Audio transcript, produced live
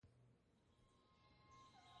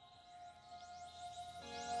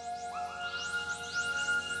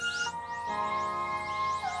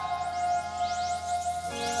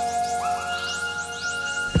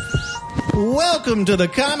Welcome to the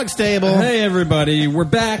Comics Table. Hey, everybody. We're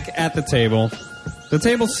back at the table. The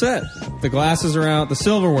table's set. The glasses are out. The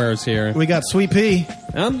silverware's here. We got Sweet Pea.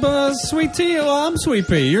 I'm Sweet Tea. Well, I'm Sweet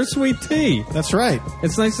Pea. You're Sweet Tea. That's right.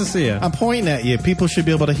 It's nice to see you. I'm pointing at you. People should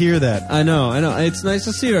be able to hear that. I know. It's nice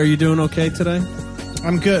to see you. Are you doing okay today?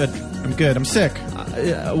 I'm good. I'm sick.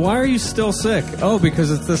 Why are you still sick? Oh,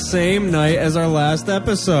 because it's the same night as our last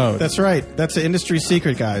episode. That's right. That's an industry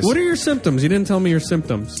secret, guys. What are your symptoms? You didn't tell me your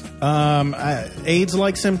symptoms.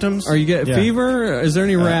 AIDS-like symptoms. Are you getting fever? Is there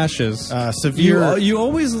any rashes? Severe. You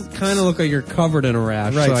always kind of look like you're covered in a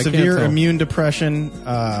rash. Right. So severe immune depression.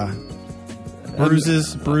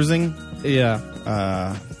 Bruising.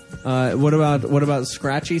 Yeah. What about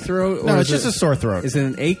scratchy throat? No, it's just a sore throat. Is it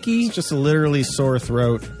an achy? It's just a literally sore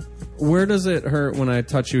throat. Where does it hurt when I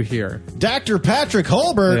touch you here? Dr. Patrick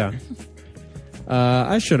Holbert. Yeah.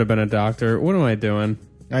 I should have been a doctor. What am I doing?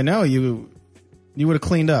 I know you would have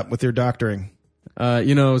cleaned up with your doctoring.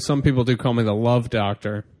 Some people do call me the love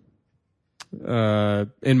doctor.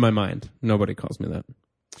 In my mind, nobody calls me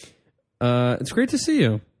that. It's great to see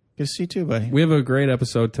you. Good to see you too, buddy. We have a great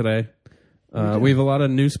episode today. We have a lot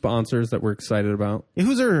of new sponsors that we're excited about. Yeah,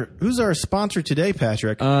 who's our sponsor today,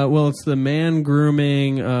 Patrick? Well, it's the Man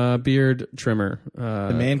Grooming Beard Trimmer.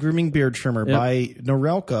 The Man Grooming Beard Trimmer by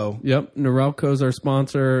Norelco. Yep, Norelco's our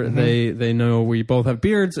sponsor. Mm-hmm. They know we both have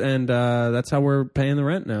beards, and that's how we're paying the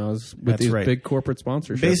rent now, is with these big corporate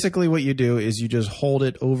sponsorships. Basically, what you do is you just hold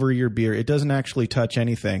it over your beard. It doesn't actually touch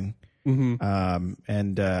anything. Mm-hmm.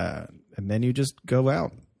 And then you just go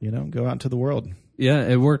out. Go out into the world. Yeah,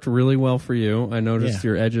 it worked really well for you. I noticed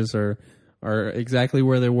your edges are exactly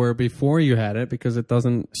where they were before you had it, because it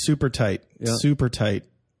doesn't... Super tight. Yeah. Super tight.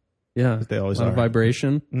 Yeah. They always are. A lot of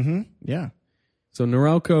vibration. Mm-hmm. Yeah. So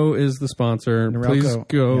Norelco is the sponsor. Norelco, please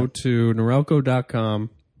go to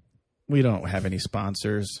Norelco.com. We don't have any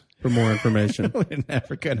sponsors. For more information. We're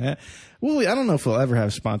never going to have... Well, I don't know if we'll ever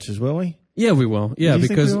have sponsors, will we? Yeah, we will. Yeah,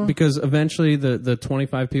 because eventually the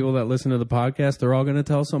 25 people that listen to the podcast, they're all going to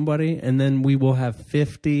tell somebody, and then we will have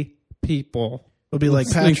 50 people. It'll be like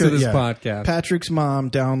Patrick. To this podcast. Patrick's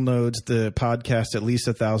mom downloads the podcast at least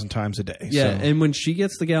 1,000 times a day. Yeah, and when she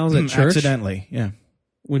gets the gals at church, accidentally, yeah.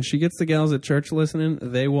 When she gets the gals at church listening,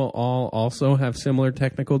 they will all also have similar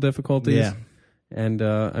technical difficulties. Yeah. And,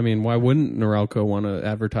 why wouldn't Norelco want to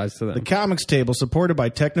advertise to them? The Comics Table, supported by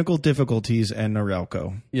Technical Difficulties and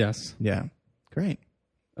Norelco. Yes. Yeah. Great.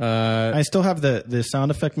 I still have the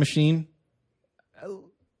sound effect machine.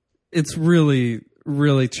 It's really,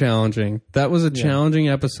 really challenging. That was a challenging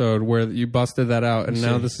episode where you busted that out, and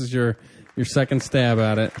now this is your second stab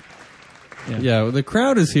at it. Yeah, the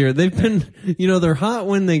crowd is here. They've been, they're hot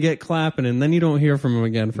when they get clapping, and then you don't hear from them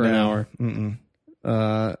again for an hour.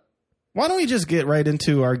 Mm-mm. Why don't we just get right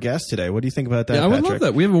into our guest today? What do you think about that, Patrick? I would love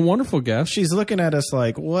that. We have a wonderful guest. She's looking at us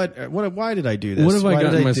like, what? Why did I do this? What have I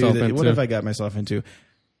gotten myself into? What have I got myself into?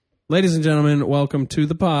 Ladies and gentlemen, welcome to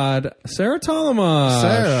the pod, Sarah Tollemache.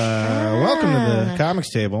 Sarah, welcome to the Comics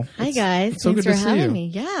Table. Hi, guys. So Thanks good for to see having you. me.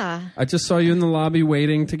 Yeah. I just saw you in the lobby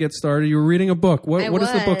waiting to get started. You were reading a book. What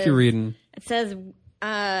is the book you're reading? It says,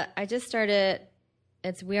 I just started,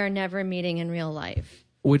 it's We Are Never Meeting in Real Life.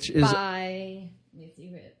 Which is... By... Let me see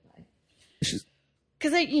who it is.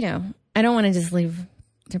 Because, I don't want to just leave...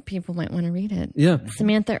 People might want to read it. Yeah.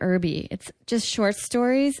 Samantha Irby. It's just short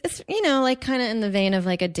stories. It's, kind of in the vein of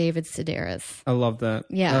like a David Sedaris. I love that.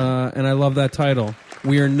 Yeah. And I love that title.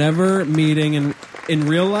 We are never meeting in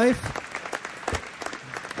real life?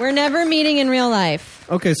 We're never meeting in real life.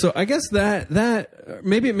 Okay, so I guess that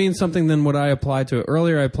maybe it means something than what I applied to it.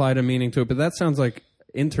 Earlier I applied a meaning to it, but that sounds like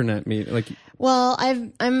internet meeting. Like, well,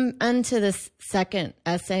 I'm onto this second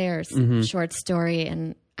essay or short story,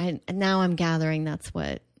 and now I'm gathering that's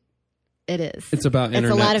what it is. It's about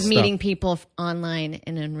internet. It's a lot of stuff. meeting people online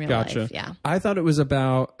and in real life. Yeah. I thought it was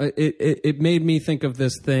about it made me think of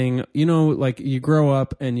this thing, like you grow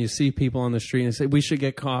up and you see people on the street and say, we should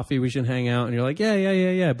get coffee, we should hang out, and you're like,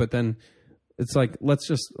 yeah. But then it's like, let's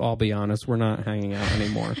just all be honest, we're not hanging out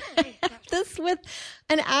anymore. I have this with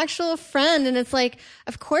an actual friend, and it's like,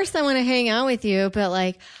 of course I want to hang out with you, but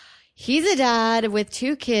like, he's a dad with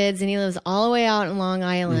 2 kids, and he lives all the way out in Long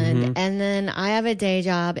Island. Mm-hmm. And then I have a day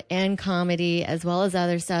job and comedy as well as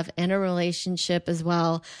other stuff and a relationship as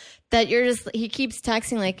well. That he keeps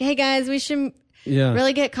texting like, hey guys, we should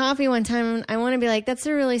really get coffee one time. And I want to be like, that's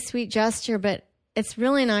a really sweet gesture, but it's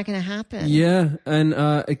really not going to happen. Yeah. And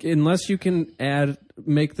unless you can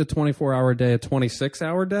make the 24-hour day a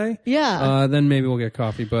 26-hour day. Yeah. Then maybe we'll get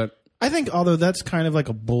coffee. But I think, although that's kind of like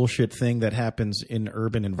a bullshit thing that happens in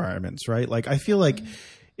urban environments, right? Like, I feel like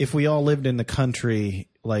if we all lived in the country,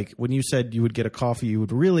 like when you said you would get a coffee, you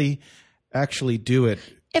would really actually do it.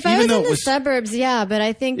 If I was in the suburbs, yeah, but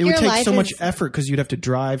I think it would take so much effort because you'd have to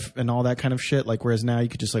drive and all that kind of shit. Like whereas now you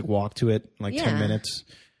could just like walk to it in like 10 minutes.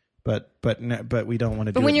 But we don't want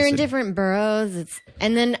to do it. But when you're in different boroughs,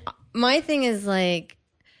 and then my thing is like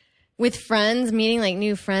with friends, meeting like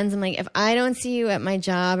new friends, I'm like, if I don't see you at my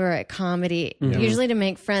job or at comedy, usually to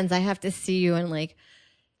make friends, I have to see you in like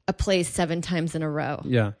a place 7 times in a row.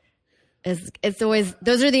 Yeah. It's always,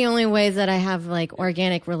 those are the only ways that I have like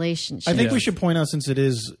organic relationships. I think we should point out, since it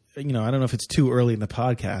is, I don't know if it's too early in the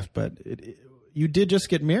podcast, but you did just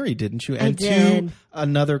get married, didn't you? And to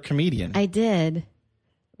another comedian. I did.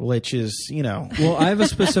 Which is, Well, I have a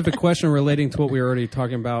specific question relating to what we were already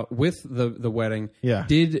talking about with the wedding. Yeah.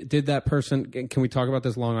 Did that person, can we talk about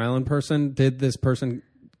this Long Island person? Did this person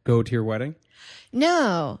go to your wedding?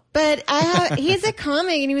 No, but he's a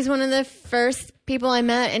comic, and he was one of the first people I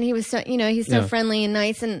met, and he was so, he's so friendly and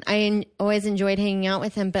nice, and I always enjoyed hanging out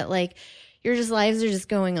with him, but like your lives are just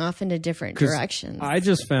going off into different directions. I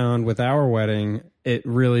just found with our wedding, it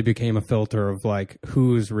really became a filter of like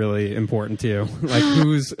who's really important to you. Like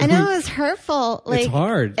I know it was hurtful. Like, it's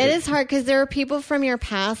hard. It is hard because there are people from your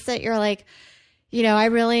past that you're like, I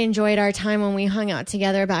really enjoyed our time when we hung out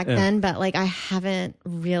together back then, but like I haven't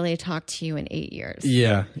really talked to you in 8 years.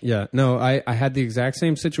 Yeah. No, I had the exact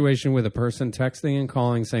same situation with a person texting and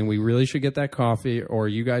calling saying we really should get that coffee, or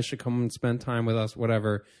you guys should come and spend time with us,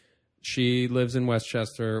 whatever. She lives in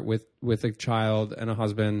Westchester with a child and a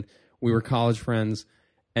husband. We were college friends.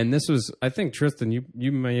 And this was, I think, Tristan,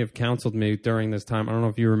 you may have counseled me during this time. I don't know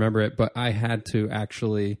if you remember it, but I had to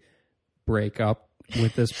actually break up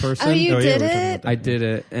with this person. Oh, you did it? I did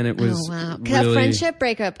it, and it was wow. Because a friendship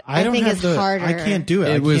breakup, I think, is harder. I can't do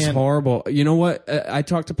it. It was horrible. You know what? I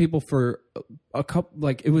talked to people for a couple,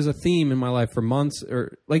 like, it was a theme in my life for months.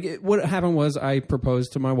 Or like, what happened was I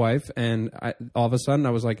proposed to my wife, and all of a sudden I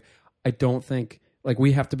was like, I don't think, like,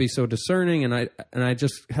 we have to be so discerning, and I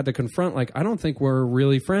just had to confront, like, I don't think we're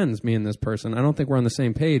really friends, me and this person. I don't think we're on the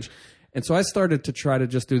same page. And so I started to try to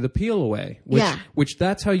just do the peel away, which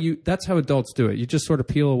that's how adults do it. You just sort of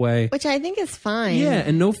peel away. Which I think is fine. Yeah,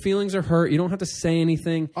 and no feelings are hurt. You don't have to say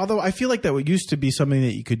anything. Although I feel like that used to be something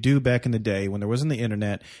that you could do back in the day when there wasn't the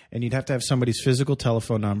internet, and you'd have to have somebody's physical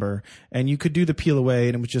telephone number, and you could do the peel away,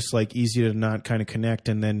 and it was just like easy to not kind of connect,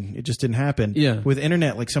 and then it just didn't happen. Yeah. With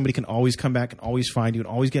internet, like somebody can always come back and always find you and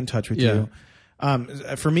always get in touch with you.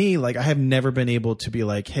 For me, like I have never been able to be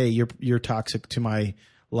like, hey, you're toxic to my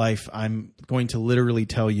life. I'm going to literally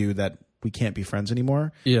tell you that we can't be friends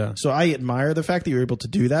anymore. Yeah. So I admire the fact that you're able to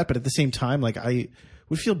do that, but at the same time, like I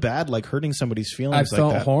would feel bad like hurting somebody's feelings. I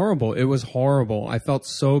felt horrible. It was horrible. I felt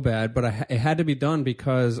so bad, but it had to be done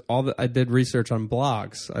because I did research on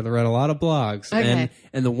blogs. I read a lot of blogs, and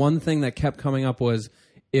the one thing that kept coming up was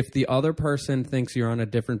if the other person thinks you're on a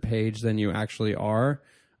different page than you actually are,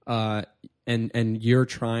 and you're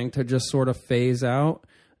trying to just sort of phase out,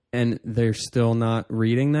 and they're still not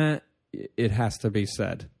reading that, it has to be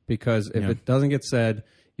said. Because if it doesn't get said,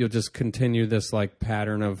 you'll just continue this like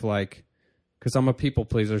pattern of like, because I'm a people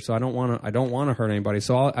pleaser, so I don't want to hurt anybody.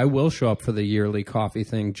 So I will show up for the yearly coffee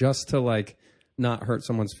thing just to like not hurt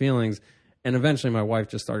someone's feelings. And eventually my wife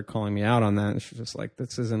just started calling me out on that, and she's just like,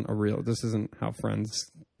 this isn't how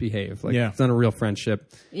friends behave. Like, it's not a real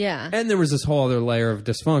friendship. Yeah. And there was this whole other layer of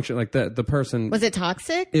dysfunction. Like the person... Was it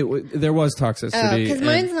toxic? There was toxicity. Oh, because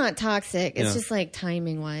mine's not toxic. It's just like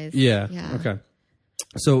timing wise. Yeah. Okay.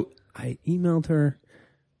 So I emailed her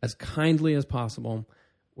as kindly as possible.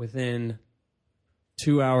 Within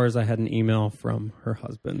 2 hours, I had an email from her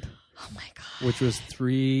husband. Oh my God. Which was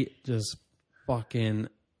 3 just fucking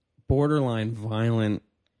borderline violent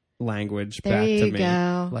language back to me.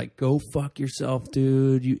 Go. Like, go fuck yourself,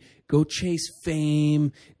 dude. You go chase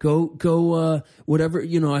fame. Go whatever,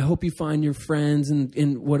 I hope you find your friends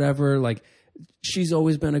and whatever. Like, she's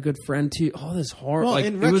always been a good friend to you. All this horror. Well, like,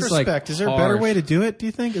 in retrospect, is there a better way to do it, do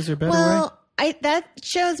you think? Is there a better way? That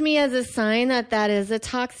shows me as a sign that is a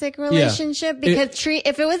toxic relationship, because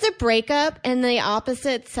if it was a breakup and the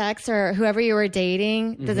opposite sex or whoever you were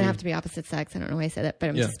dating, doesn't have to be opposite sex. I don't know why I said that, but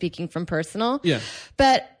I'm just speaking from personal. Yeah.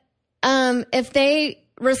 But if they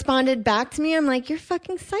responded back to me, I'm like, you're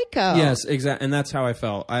fucking psycho. Yes, exactly. And that's how I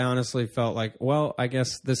felt. I honestly felt like, well, I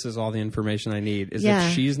guess this is all the information I need.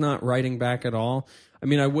 If she's not writing back at all. I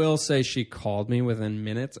mean, I will say she called me within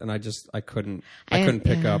minutes, and I couldn't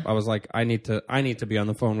pick up. I was like, I need to be on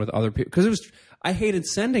the phone with other people, because I hated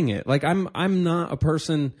sending it. Like, I'm not a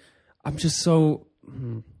person. I'm just so.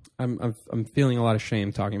 I'm feeling a lot of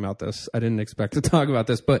shame talking about this. I didn't expect to talk about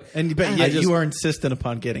this, but you are insistent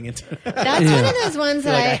upon getting into it. That's one of those ones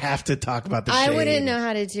that I have to talk about the shade. I wouldn't know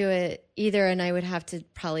how to do it either, and I would have to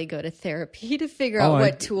probably go to therapy to figure out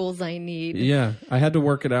what tools I need. Yeah, I had to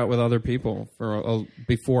work it out with other people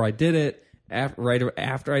before I did it.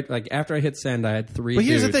 After I hit send, I had 3. But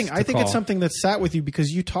here's the thing: I think it's something that sat with you because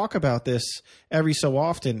you talk about this every so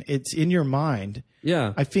often. It's in your mind.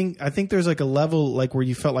 Yeah, I think there's like a level like where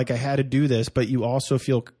you felt like I had to do this, but you also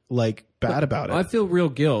feel like bad about it. I feel real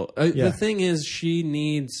guilt. The thing is,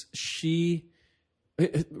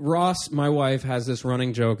 Ross, my wife, has this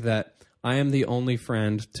running joke that I am the only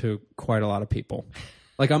friend to quite a lot of people.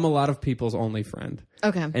 Like I'm a lot of people's only friend.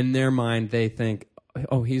 Okay, in their mind, they think,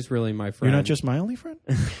 oh, he's really my friend. You're not just my only friend.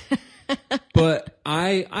 But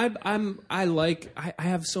I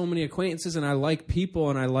have so many acquaintances, and I like people,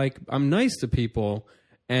 and I'm nice to people,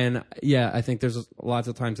 and I think there's lots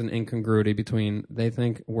of times an incongruity between they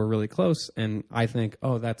think we're really close, and I think,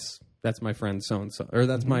 oh, that's my friend so and so, or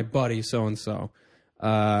that's my buddy so and so,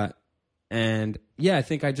 and I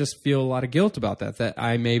think I just feel a lot of guilt about that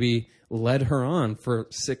I maybe led her on for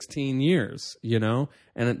 16 years,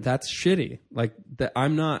 and that's shitty. Like that,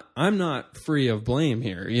 I'm not free of blame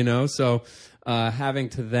here, So having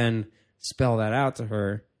to then spell that out to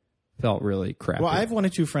her felt really crappy. Well, I have 1 or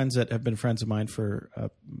 2 friends that have been friends of mine for a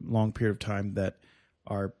long period of time that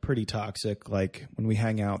are pretty toxic. Like when we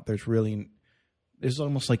hang out, there's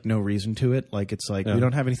almost like no reason to it. Like it's like we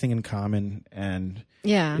don't have anything in common, and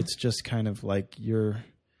it's just kind of like you're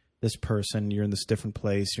this person, you're in this different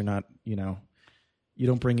place, you're not, you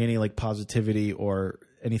don't bring any like positivity or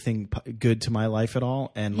anything good to my life at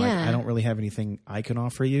all, and like I don't really have anything I can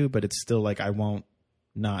offer you, but it's still like I won't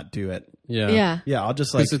not do it. I'll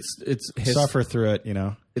just like it's suffer through it,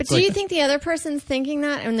 But do you think the other person's thinking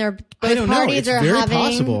that, and they're both I don't parties know. It's are very having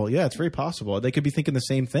possible. Yeah, it's very possible. They could be thinking the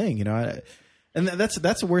same thing, And that's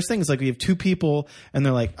the worst thing is like we have 2 people and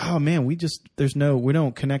they're like, oh man, we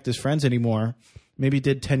don't connect as friends anymore. Maybe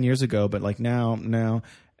did 10 years ago, but like now,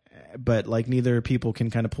 but like neither people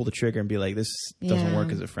can kind of pull the trigger and be like, this doesn't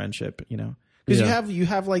work as a friendship, because you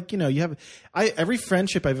have like, every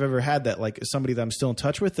friendship I've ever had that like somebody that I'm still in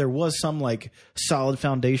touch with, there was some like solid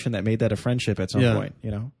foundation that made that a friendship at some point,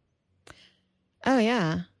 Oh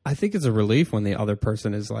yeah. I think it's a relief when the other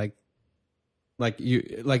person is like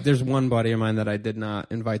there's one buddy of mine that I did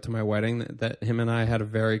not invite to my wedding that him and I had a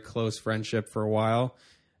very close friendship for a while,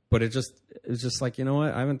 but it was just like, you know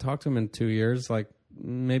what? I haven't talked to him in 2 years. Like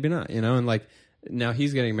maybe not, and like now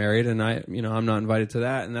he's getting married and I'm not invited to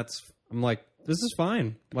that. And I'm like, this is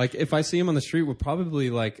fine. Like if I see him on the street, we'll probably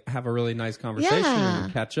like have a really nice conversation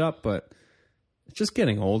and catch up, but it's just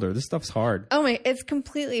getting older. This stuff's hard. Oh my, it's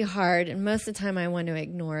completely hard. And most of the time I want to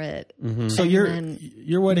ignore it. Mm-hmm. So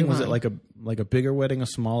your wedding, was it like a bigger wedding, a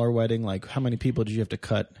smaller wedding? Like how many people did you have to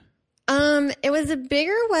cut? It was a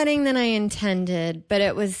bigger wedding than I intended, but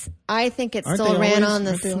I think it still ran on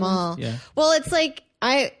the small. Yeah. Well, it's like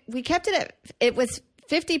we kept it was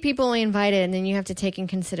 50 people we invited, and then you have to take in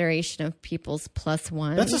consideration of people's plus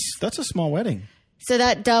one. That's a small wedding. So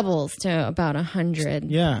that doubles to about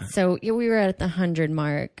 100. Yeah. So we were at the 100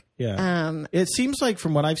 mark. Yeah. It seems like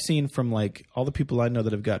from what I've seen from like all the people I know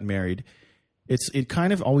that have gotten married, it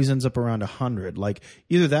kind of always ends up around 100. Like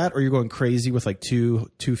either that or you're going crazy with like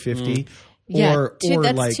 250. Or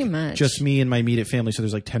that's like too much. Just me and my immediate family, so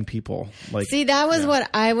there's like 10 people. Like see, that was what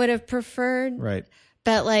I would have preferred. Right.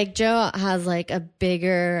 But like Joe has like a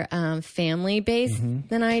bigger family base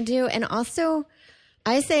than I do, and also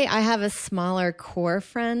I say I have a smaller core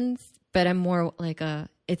friends, but I'm more like I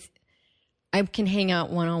can hang out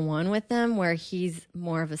one-on-one with them, where he's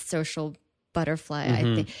more of a social butterfly. I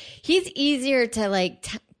think he's easier to like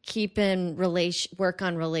keep in work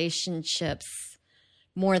on relationships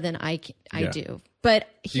more than I do. But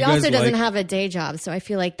he also doesn't have a day job, so I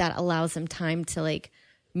feel like that allows him time to like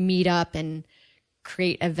meet up and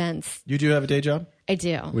create events. You do have a day job? I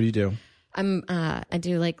do. What do you do? I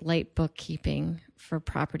do like light bookkeeping for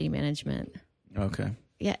property management. Okay.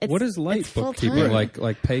 Yeah. What is light bookkeeping?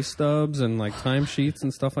 Like pay stubs and like timesheets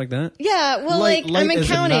and stuff like that? Yeah. Well, light I'm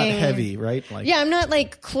accounting. Not heavy, right? Like, yeah, I'm not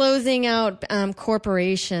like closing out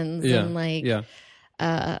corporations and like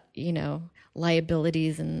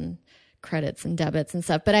liabilities and credits and debits and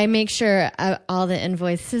stuff. But I make sure all the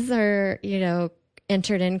invoices are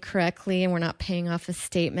entered in correctly, and we're not paying off of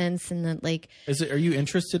statements, and then like. Are you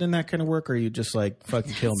interested in that kind of work, or are you just like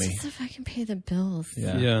fucking kill me? Just if I can pay the bills.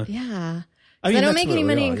 Yeah. Yeah. I mean, I don't make any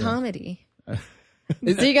money in comedy.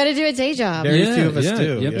 So you got to do a day job. Very few of us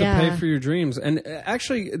do. You have to pay for your dreams. And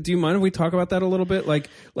actually, do you mind if we talk about that a little bit? Like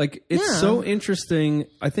it's so interesting.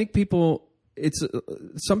 I think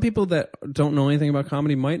some people that don't know anything about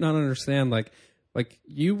comedy might not understand. Like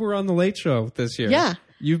you were on the Late Show this year. Yeah.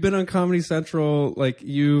 You've been on Comedy Central. Like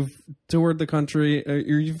you've toured the country.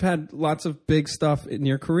 You've had lots of big stuff in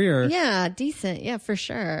your career. Yeah, decent. Yeah, for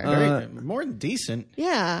sure. More than decent.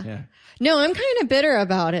 Yeah. No, I'm kind of bitter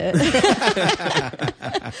about it.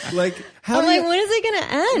 Like, I'm like, when is it going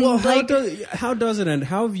to end? Well, how does it end?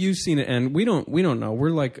 How have you seen it end? We don't know.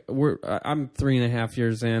 I'm 3.5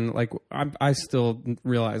 years in. Like, I still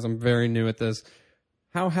realize I'm very new at this.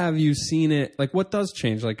 How have you seen it? Like, what does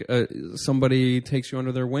change? Like, somebody takes you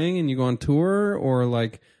under their wing and you go on tour, or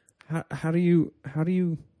like, how do you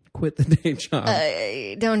quit the day job?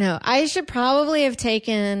 I don't know. I should probably have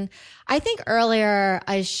taken. I think earlier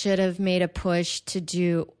I should have made a push to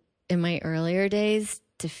do in my earlier days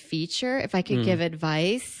to feature if I could give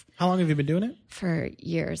advice. How long have you been doing it? For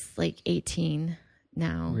years, like 18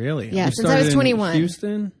 now. Really? Yeah, since I was 21. In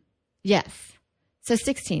Houston? Yes. So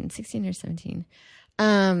 16 or 17.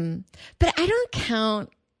 But I don't count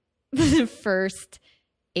the first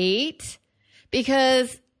 8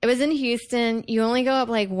 because it was in Houston. You only go up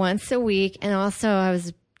like once a week. And also I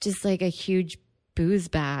was just like a huge booze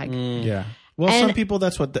bag. Yeah. Well, some people,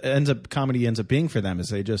 that's what comedy ends up being for them, is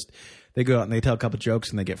they go out and they tell a couple jokes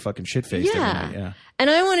and they get fucking shit-faced every night. Yeah. And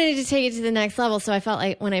I wanted to take it to the next level. So I felt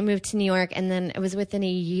like when I moved to New York, and then it was within a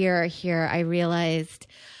year here, I realized,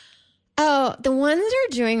 oh, the ones that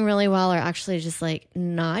are doing really well are actually just like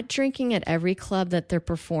not drinking at every club that they're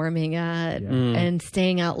performing at and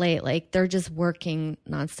staying out late. Like they're just working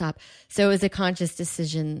nonstop. So it was a conscious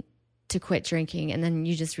decision to quit drinking. And then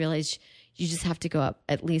you just realize you just have to go up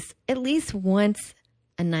at least once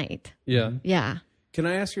a night. Yeah. Yeah. Can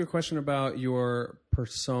I ask you a question about your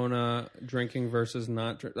persona, drinking versus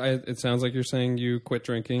not drinking? It sounds like you're saying you quit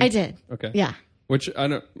drinking. I did. Okay. Yeah. Which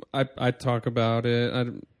I talk about it. I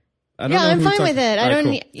don't know I'm fine with it.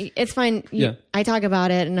 Cool. It's fine. I talk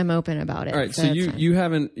about it and I'm open about it. All right. So you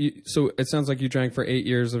haven't. So it sounds like you drank for 8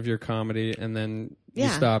 years of your comedy and then you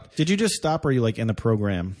stopped. Did you just stop, or are you like in the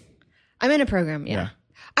program? I'm in a program. Yeah.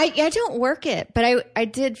 I don't work it, but I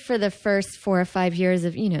did for the first 4 or 5 years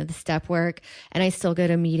of, the step work, and I still go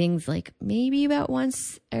to meetings like maybe about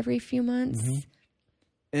once every few months.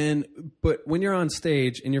 But when you're on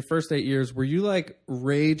stage in your first 8 years, were you like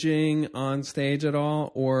raging on stage at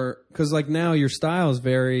all? Or because like now your style is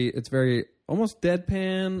very almost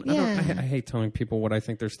deadpan. Yeah. I hate telling people what I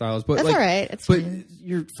think their style is, but that's like, all right. It's but fine.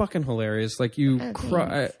 You're fucking hilarious. Like you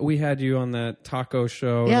we had you on that taco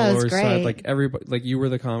show. Yeah, on the it was Lower East great. Side. Like everybody, like you were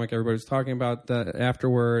the comic. Everybody was talking about that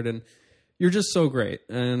afterward, and you're just so great.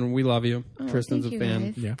 And we love you. Tristan's a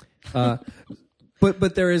fan. Guys. Yeah.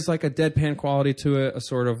 But there is like a deadpan quality to it, a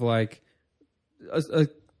sort of like,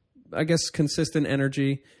 I guess, consistent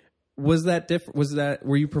energy. Was that different?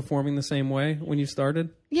 Were you performing the same way when you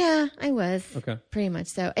started? Yeah, I was. Okay. Pretty much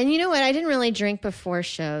so. And you know what? I didn't really drink before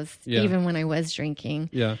shows, even when I was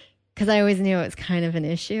drinking. Yeah. Because I always knew it was kind of an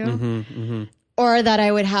issue. Or that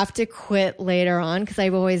I would have to quit later on, because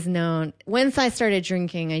I've always known. Once I started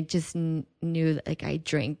drinking, I just knew that like I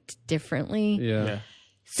drank differently. Yeah.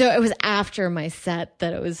 So it was after my set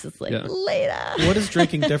that it was just like later. What is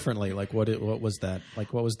drinking differently? Like what was that?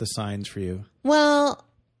 Like what was the signs for you? Well,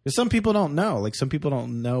 because some people don't know. Like some people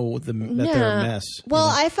don't know that they're a mess. Well,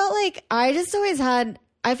 I felt like I just always had.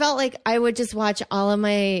 I felt like I would just watch all of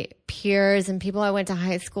my peers and people I went to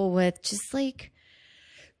high school with just like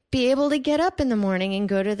be able to get up in the morning and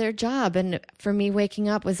go to their job. And for me, waking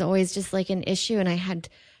up was always just like an issue. And I had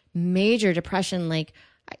major depression. Like,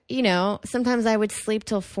 sometimes I would sleep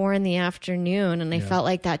till 4 p.m. and I felt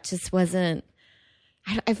like that just wasn't.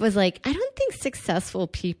 I was like, I don't think successful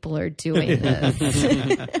people are doing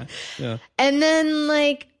this. And then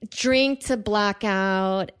like drink to black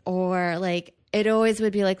out, or like it always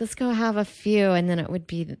would be like, let's go have a few. And then it would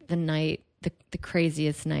be the night, the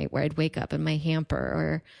craziest night where I'd wake up in my hamper,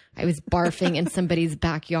 or I was barfing in somebody's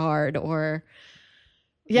backyard, or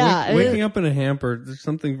waking up in a hamper. There's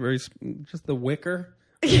something just the wicker.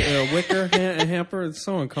 Wicker hamper. It's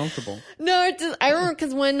so uncomfortable. No, I remember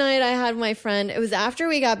because one night I had my friend. It was after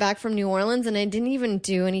we got back from New Orleans, and I didn't even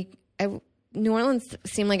do any. New Orleans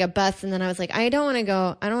seemed like a bust, and then I was like, I don't want to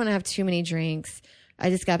go. I don't want to have too many drinks.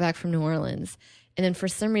 I just got back from New Orleans, and then for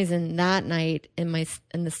some reason that night in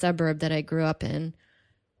the suburb that I grew up in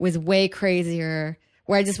was way crazier.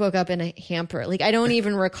 Where I just woke up in a hamper. Like I don't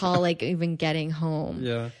even recall like even getting home.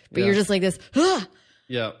 Yeah. But you're just like this. Ah!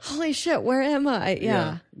 Yeah. holy shit, where am I?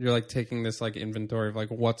 Yeah. You're like taking this like inventory of like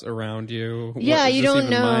what's around you. Yeah, Is you this don't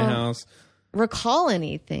even know. my house. Recall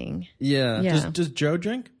anything. Yeah. Yeah. Does Joe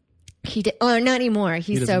drink? He did. Oh, not anymore.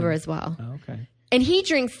 He's doesn't sober know. as well. Oh, okay. And he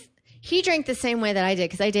drinks. He drank the same way that I did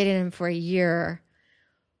because I dated him for a year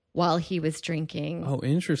while he was drinking. Oh,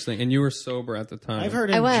 interesting. And you were sober at the time. I've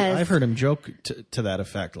heard him joke to that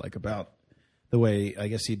effect, like about the way I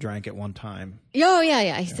guess he drank at one time. Oh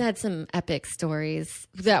yeah. He's had some epic stories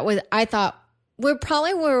that I thought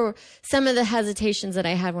were some of the hesitations that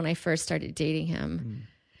I had when I first started dating him.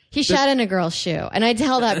 He shat in a girl's shoe, and I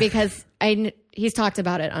tell that because he's talked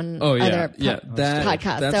about it on other podcasts.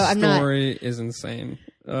 That so I'm not. story is insane.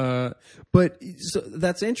 But so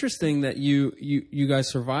that's interesting that you guys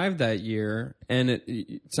survived that year, and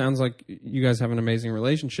it sounds like you guys have an amazing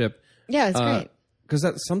relationship. Yeah, it's great. Because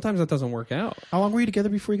sometimes that doesn't work out. How long were you together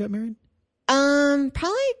before you got married?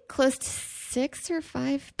 Probably close to 6 or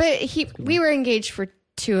 5, but we were engaged for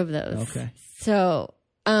 2 of those. Okay. So,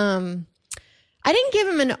 I didn't give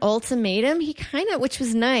him an ultimatum. He kind of, which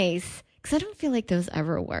was nice, because I don't feel like those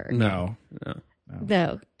ever work. No.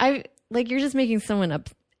 Though you're just making someone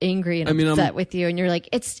angry and upset with you, and you're like,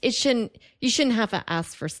 you shouldn't have to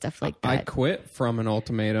ask for stuff like that. I quit from an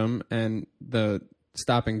ultimatum, and the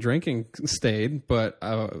stopping drinking stayed, but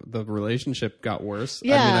the relationship got worse.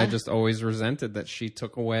 Yeah. I mean, I just always resented that she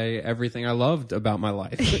took away everything I loved about my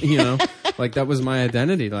life. Like that was my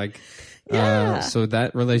identity. Like. So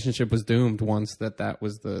that relationship was doomed once that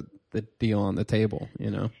was the deal on the table,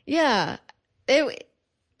 Yeah.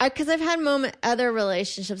 Because I've had other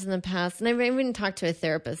relationships in the past, and I've even talked to a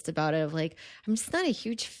therapist about it, of like, I'm just not a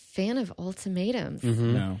huge fan of ultimatums.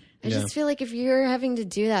 Mm-hmm. No. I just feel like if you're having to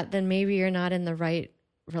do that, then maybe you're not in the right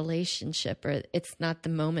relationship, or it's not the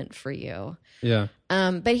moment for you. Yeah.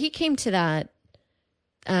 But he came to that,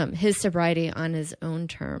 his sobriety on his own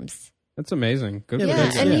terms. That's amazing. Good.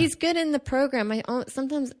 Yeah, and he's good in the program.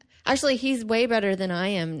 Sometimes, actually, he's way better than I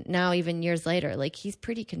am now, even years later. Like, he's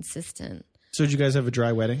pretty consistent. So did you guys have a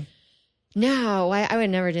dry wedding? No, I would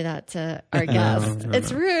never do that to our guests.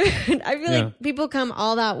 It's rude. I feel like people come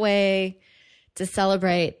all that way to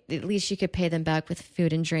celebrate. At least you could pay them back with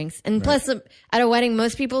food and drinks. And plus, at a wedding,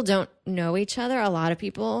 most people don't know each other. A lot of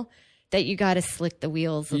people. That you got to slick the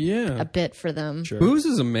wheels a bit for them. Sure. Booze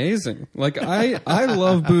is amazing. Like I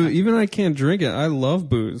love booze. Even I can't drink it. I love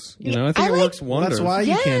booze. I think it works wonders. That's why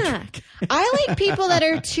you can't drink. I like people that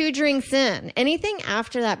are 2 drinks in. Anything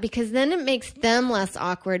after that, because then it makes them less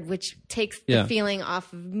awkward, which takes the feeling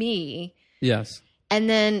off of me. Yes. And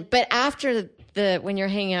then, but after when you're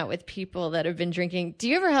hanging out with people that have been drinking, do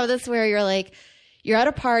you ever have this where you're like, you're at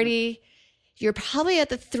a party, you're probably at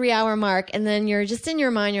the 3-hour mark, and then you're just in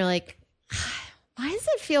your mind, you're like, why does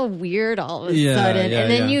it feel weird all of a sudden? And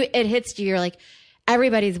then it hits you. You're like,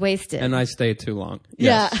 everybody's wasted. And I stayed too long.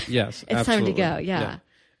 Yes, Yes. It's absolutely. time to go. Yeah.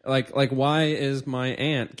 Like, why is my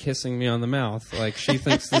aunt kissing me on the mouth? Like, she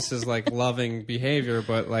thinks this is like loving behavior,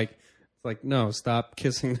 but like, no, stop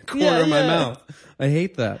kissing the corner of my mouth. I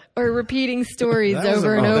hate that. Or repeating stories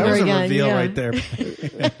over and over again. That was a reveal right there.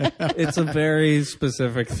 It's a very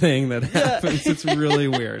specific thing that happens. It's really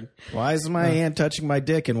weird. Why is my aunt touching my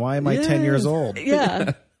dick, and why am I 10 years old?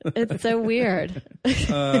 Yeah. It's so weird.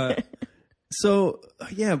 But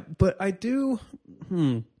I do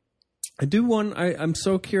want, I'm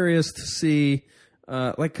so curious to see,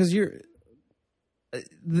 because you're,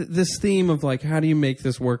 this theme of like, how do you make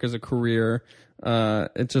this work as a career?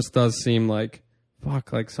 It just does seem like,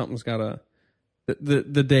 like something's gotta,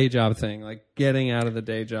 the day job thing, like getting out of the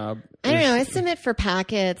day job. I don't know. I submit for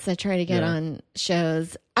packets. I try to get on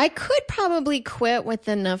shows. I could probably quit with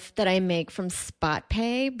enough that I make from spot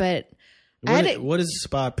pay, but what is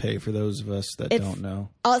spot pay for those of us that don't know?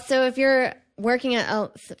 Also, if you're working at a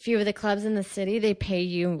few of the clubs in the city, they pay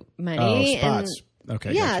you money. Oh, spots.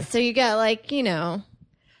 Okay. Yeah. Gotcha. So you get like, $50,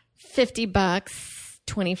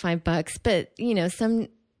 $25, but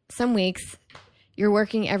some weeks you're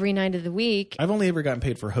working every night of the week. I've only ever gotten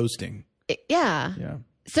paid for hosting. Yeah. Yeah.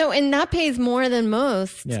 So, and that pays more than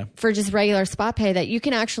most for just regular spot pay, that you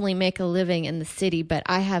can actually make a living in the city. But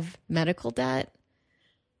I have medical debt.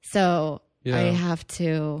 So I have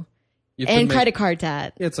to, credit card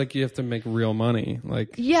debt. It's like you have to make real money.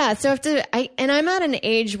 Like, yeah. So I'm at an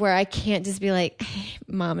age where I can't just be like, hey,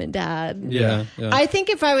 mom and dad. Yeah. I think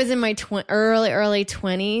if I was in my early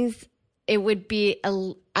 20s, it would be,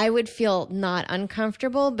 I would feel not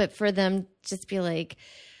uncomfortable, but for them just be like,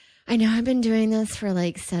 I know I've been doing this for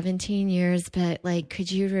like 17 years, but like, could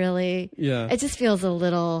you really? Yeah. It just feels a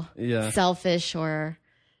little selfish or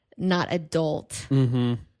not adult.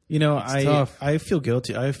 Mm-hmm. You know, tough. I feel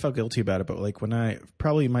guilty. I felt guilty about it, but like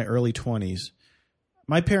probably in my early 20s,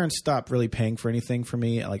 my parents stopped really paying for anything for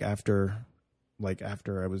me. Like after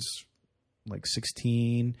I was like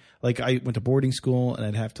 16, like I went to boarding school and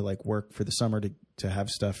I'd have to like work for the summer to have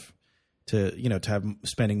stuff to have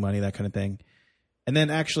spending money, that kind of thing. And then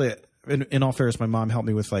actually in all fairness, my mom helped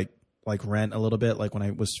me with like rent a little bit, like when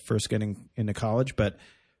I was first getting into college, but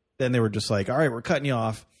then they were just like, all right, we're cutting you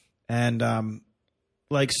off. And,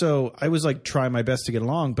 like, so I was like trying my best to get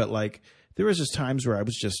along, but like there was just times where I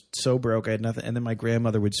was just so broke. I had nothing. And then my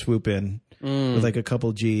grandmother would swoop in with like a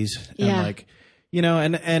couple G's and like,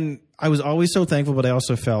 and I was always so thankful, but I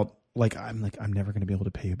also felt like, I'm never going to be able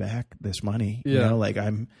to pay you back this money. Yeah. You know, like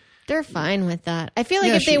They're fine with that. I feel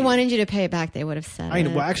like if they wanted you to pay it back, they would have said it.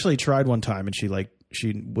 Well, I actually tried one time and she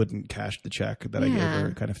wouldn't cash the check that I gave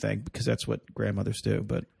her, kind of thing, because that's what grandmothers do.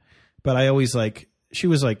 But I always like, she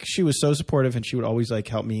was so supportive, and she would always like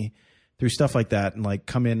help me through stuff like that, and like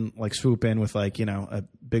come in, like swoop in with like, a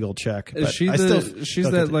big old check. Is she's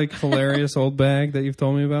that like hilarious old bag that you've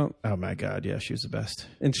told me about? Oh my God. Yeah. She was the best.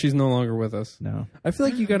 And she's no longer with us. No. I feel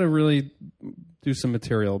like you got to really do some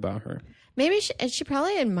material about her. Maybe she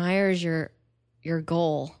probably admires your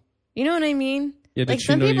goal. You know what I mean? Yeah, like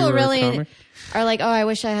some people really are like, oh, I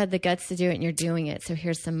wish I had the guts to do it, and you're doing it, so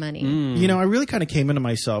here's some money. You know, I really kind of came into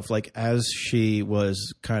myself like as she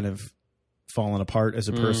was kind of falling apart as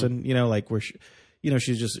a person. You know, like where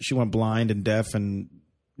she went blind and deaf, and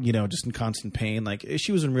just in constant pain. Like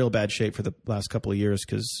she was in real bad shape for the last couple of years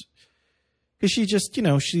because she just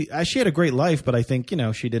she had a great life, but I think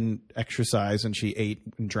she didn't exercise, and she ate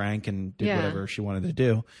and drank and did whatever she wanted to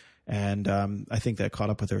do. And I think that caught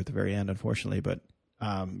up with her at the very end, unfortunately. But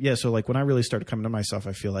so like when I really started coming to myself,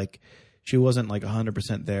 I feel like she wasn't like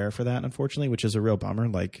 100% there for that, unfortunately, which is a real bummer.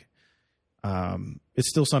 Like it's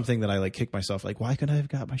still something that I like kick myself, like, why couldn't I have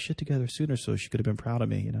got my shit together sooner so she could have been proud of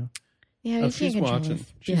me, Yeah, she's watching.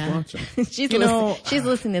 She's watching. She's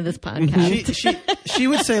listening to this podcast. She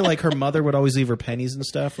would say like her mother would always leave her pennies and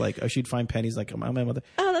stuff. Like she'd find pennies like my mother.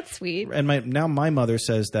 Oh, that's sweet. And my mother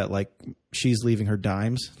says that like she's leaving her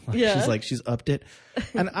dimes. Like, she's upped it.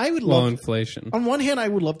 And I would love inflation. On one hand, I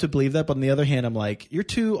would love to believe that, but on the other hand, I'm like, you're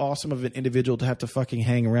too awesome of an individual to have to fucking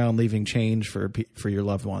hang around leaving change for your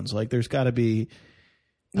loved ones. Like there's got to be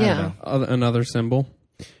another symbol.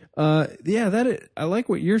 I like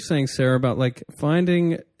what you're saying, Sarah, about like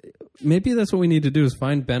finding. Maybe that's what we need to do is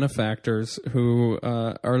find benefactors who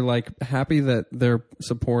are like happy that they're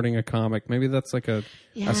supporting a comic. Maybe that's like a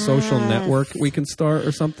social network we can start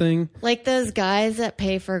or something. Like those guys that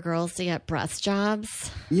pay for girls to get breast jobs.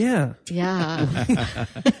 Yeah.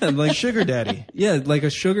 Like sugar daddy. Yeah, like a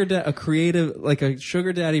sugar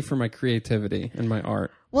daddy for my creativity and my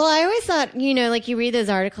art. Well, I always thought, like you read those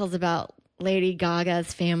articles about Lady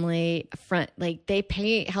Gaga's family like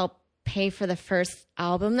they help pay for the first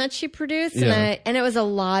album that she produced, and it was a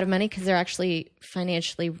lot of money because they're actually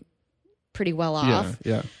financially pretty well off.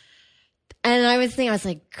 Yeah. And I was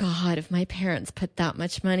like, God, if my parents put that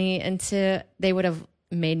much money into, they would have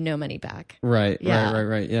made no money back. Right.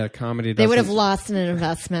 Yeah, comedy. They would have lost an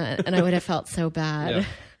investment, and I would have felt so bad. Yeah.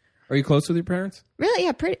 Are you close with your parents? Really?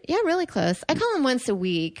 Yeah, really close. I call them once a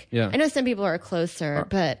week. Yeah. I know some people are closer,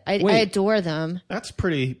 but I adore them. That's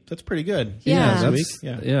pretty good.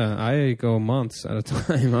 Yeah. I go months at a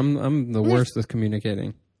time. I'm the worst at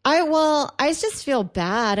communicating. I just feel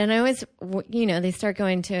bad, and I always, they start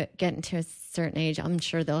getting to a certain age. I'm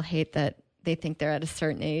sure they'll hate that they think they're at a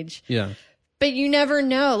certain age. Yeah. But you never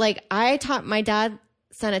know. Like my dad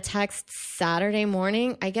sent a text Saturday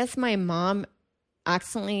morning. I guess my mom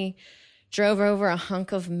accidentally drove over a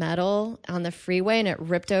hunk of metal on the freeway, and it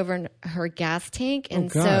ripped over her gas tank.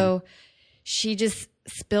 And so she just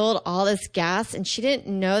spilled all this gas, and she didn't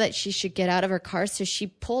know that she should get out of her car. So she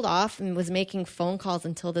pulled off and was making phone calls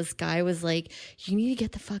until this guy was like, you need to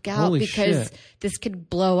get the fuck out. Holy because shit. This could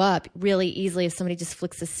blow up really easily if somebody just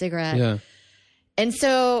flicks a cigarette. Yeah. And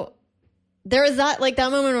so there was that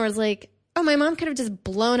moment where I was like, oh, my mom could have just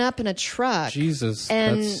blown up in a truck. Jesus,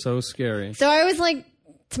 and that's so scary. So I was like,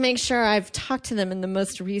 to make sure I've talked to them in the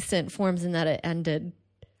most recent forms and that it ended.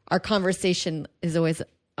 Our conversation is always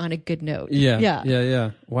on a good note.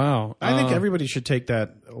 Yeah. Wow. I think everybody should take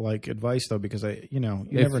that like advice though, because you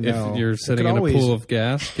never know. If you're sitting in a pool of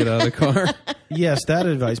gas, get out of the car. Yes, that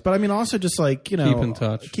advice. But I mean, also just like, keep in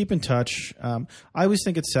touch. Keep in touch. I always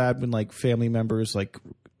think it's sad when like family members like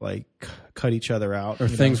like cut each other out, or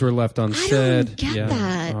things were left unsaid. I don't get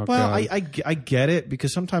that. Oh, well, God. I get it,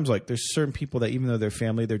 because sometimes like there's certain people that even though they're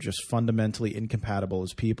family, they're just fundamentally incompatible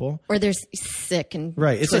as people. Or they're sick and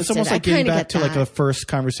Right. It's twisted. almost like getting back to that. like a first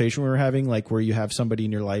conversation we were having, like where you have somebody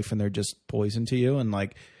in your life and they're just poison to you, and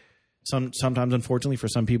like sometimes unfortunately for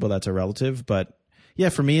some people that's a relative, but yeah,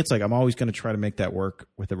 for me, it's like I'm always going to try to make that work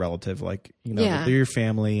with a relative. Like, you know, they're your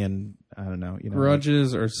family, and I don't know. You know,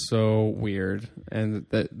 grudges are so weird, and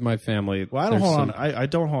that my family. Well, I don't hold on. I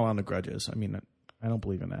don't hold on to grudges. I mean, I don't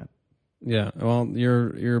believe in that. Yeah, well,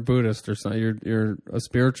 you're a Buddhist or something. You're a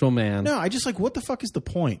spiritual man. No, I just like, what the fuck is the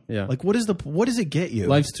point? Yeah, like what does it get you?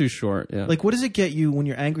 Life's too short. Yeah, like what does it get you when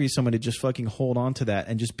you're angry at someone to just fucking hold on to that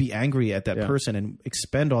and just be angry at that person and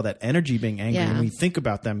expend all that energy being angry? And when you think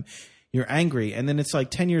about them, you're angry, and then it's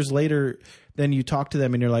like 10 years later, then you talk to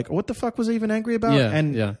them and you're like, what the fuck was I even angry about?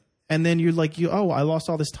 And then you're like, I lost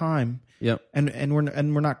all this time. Yep. And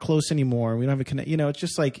we're not close anymore. We don't have a connect. You know, it's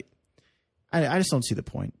just like, I just don't see the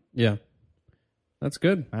point. Yeah. That's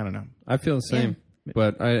good. I don't know. I feel the same. Yeah.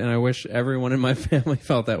 But I wish everyone in my family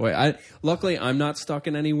felt that way. Luckily I'm not stuck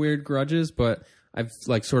in any weird grudges, but I've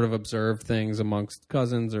like sort of observed things amongst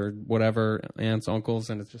cousins or whatever, aunts, uncles,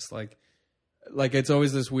 and it's just like it's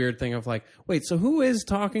always this weird thing of like, wait, so who is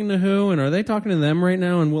talking to who, and are they talking to them right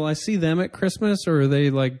now, and will I see them at Christmas, or are they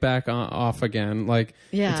like back off again? Like,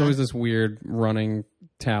 it's always this weird running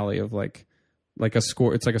tally of like a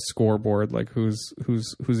score. It's like a scoreboard, like who's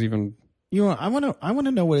even. You know, I want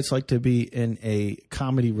to know what it's like to be in a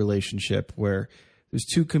comedy relationship where there's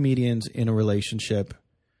two comedians in a relationship.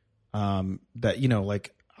 That, you know,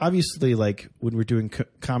 like obviously, like when we're doing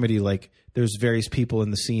comedy, like there's various people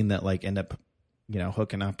in the scene that like end up, you know,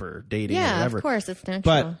 hooking up or dating or whatever. Of course, it's natural.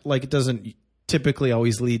 But like it doesn't typically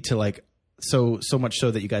always lead to like so much so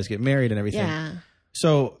that you guys get married and everything. Yeah.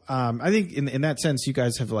 So I think in that sense, you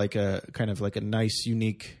guys have like a kind of like a nice,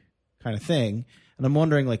 unique kind of thing. And I'm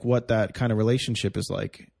wondering like what that kind of relationship is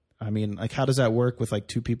like. I mean, like how does that work with like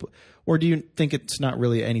two people? Or do you think it's not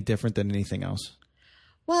really any different than anything else?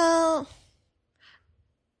 Well,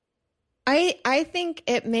 I think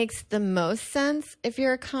it makes the most sense if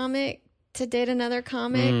you're a comic to date another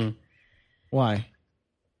comic. Why?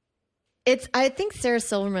 I think Sarah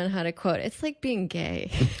Silverman had a quote. It's like being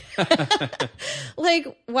gay.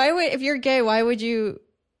 Like, if you're gay, why would you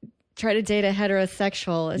try to date a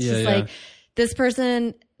heterosexual? It's just like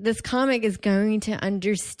this comic is going to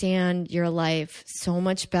understand your life so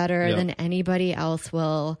much better than anybody else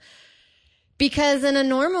will. Because in a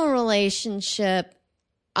normal relationship,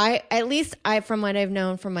 from what I've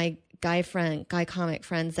known from my guy comic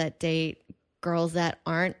friends that date girls that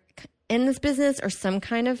aren't in this business or some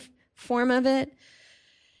kind of form of it,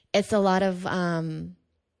 it's a lot of,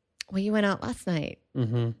 you went out last night.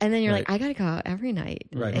 Mm-hmm. And then you're like, I got to go out every night.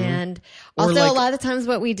 Right. And also a lot of the times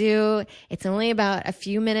what we do, it's only about a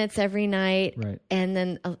few minutes every night. Right. And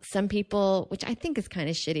then some people, which I think is kind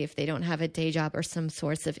of shitty if they don't have a day job or some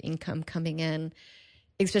source of income coming in,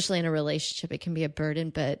 especially in a relationship, it can be a burden,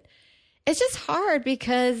 but it's just hard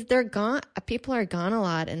because they're gone. People are gone a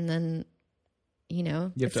lot. And then, you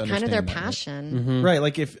know, it's kind of their passion. Right. Mm-hmm. Right.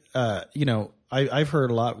 Like if, you know, I've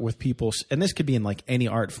heard a lot with people, and this could be in like any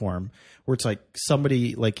art form, where it's like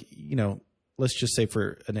somebody like, you know, let's just say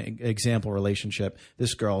for an example relationship,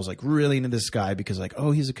 this girl's like really into this guy because like,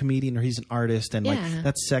 oh, he's a comedian or he's an artist, and like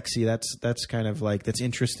that's sexy, that's kind of like, that's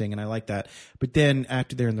interesting, and I like that. But then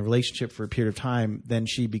after they're in the relationship for a period of time, then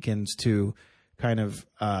she begins to kind of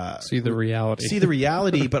see the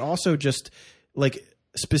reality, but also just like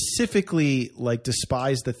specifically like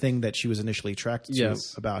despise the thing that she was initially attracted to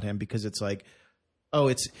about him, because it's like, oh,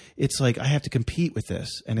 it's like I have to compete with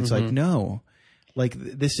this, and it's like, no, like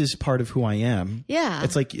this is part of who I am. Yeah,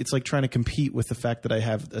 it's like trying to compete with the fact that I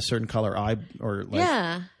have a certain color eye, or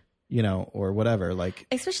like, you know, or whatever. Like,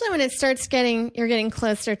 especially when it starts you're getting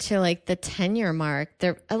closer to like the 10-year mark.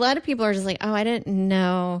 A lot of people are just like, oh, I didn't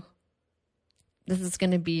know this is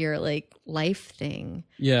going to be your like life thing.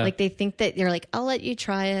 Yeah. Like they think that you're like, I'll let you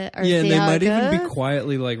try it. Or see and they how might it even goes. be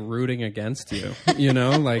quietly like rooting against you, you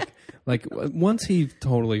know, like once he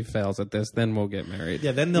totally fails at this, then we'll get married.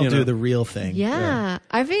 Yeah. Then they'll do the real thing. Yeah.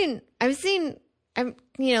 I've seen,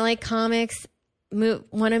 you know, like comics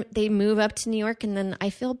they move up to New York, and then I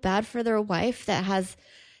feel bad for their wife they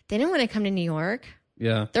didn't want to come to New York.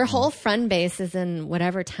 Yeah. Their whole friend base is in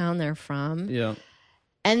whatever town they're from. Yeah.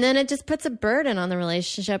 And then it just puts a burden on the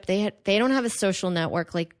relationship. They don't have a social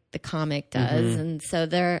network like the comic does, and so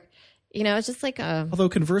You know, it's just like a... Although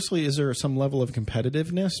conversely, is there some level of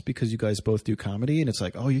competitiveness because you guys both do comedy and it's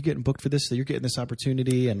like, oh, you're getting booked for this, so you're getting this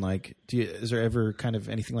opportunity, and like, is there ever kind of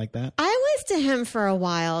anything like that? I was to him for a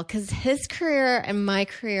while because his career and my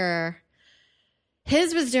career,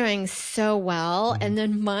 his was doing so well, and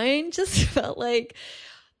then mine just felt like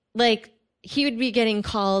he would be getting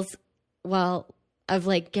calls, of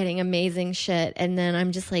like getting amazing shit, and then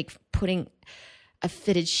I'm just like putting a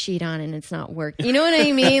fitted sheet on and it's not working. You know what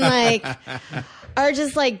I mean? Like, or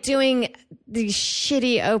just like doing these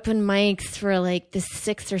shitty open mics for like the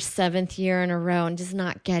 6th or 7th year in a row and just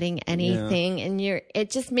not getting anything. Yeah. And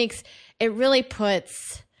it really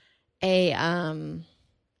puts a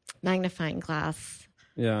magnifying glass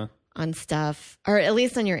on stuff, or at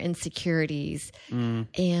least on your insecurities.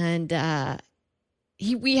 And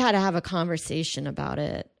we had to have a conversation about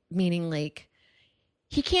it, meaning like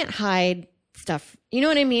he can't hide stuff. You know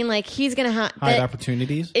what I mean? Like he's going to hide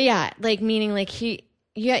opportunities. Yeah. Like meaning like he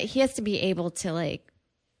has to be able to like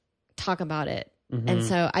talk about it. Mm-hmm. And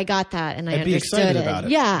so I got that and I understood it. About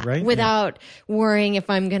it. Yeah. Right? Without worrying if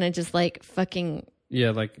I'm going to just like fucking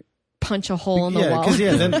like punch a hole in the wall. Cause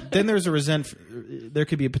then there's there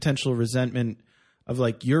could be a potential resentment of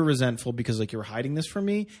like, you're resentful because like you're hiding this from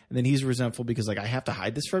me. And then he's resentful because like, I have to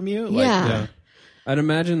hide this from you. Like, yeah. I'd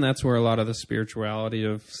imagine that's where a lot of the spirituality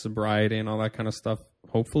of sobriety and all that kind of stuff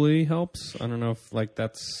hopefully helps. I don't know if like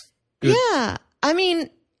that's good. Yeah. I mean,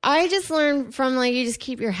 I just learned from like, you just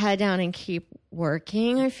keep your head down and keep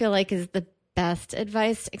working, I feel like is the best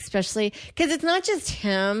advice, especially because it's not just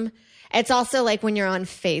him. It's also like when you're on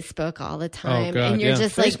Facebook all the time and you're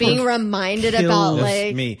just like being reminded about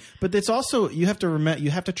like me. But it's also, you have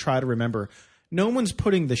to try to remember, no one's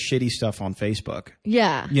putting the shitty stuff on Facebook.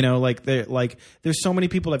 Yeah. You know, there's so many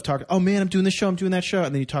people I've talked, oh man, I'm doing this show, I'm doing that show.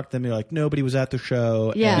 And then you talk to them, you're like, nobody was at the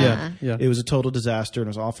show. Yeah. It was a total disaster and it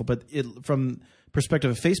was awful. But from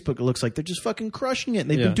perspective of Facebook, it looks like they're just fucking crushing it.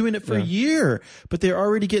 And they've been doing it for a year, but they're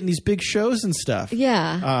already getting these big shows and stuff.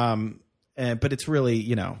 Yeah. But it's really,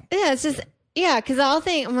 you know. Yeah, it's just, because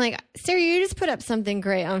I'm like, Sarah, you just put up something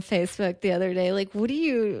great on Facebook the other day. Like, what are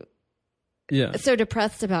you so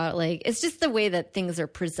depressed about? Like, it's just the way that things are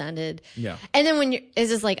presented. Yeah. And then it's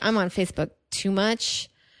just like, I'm on Facebook too much,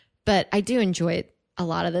 but I do enjoy it a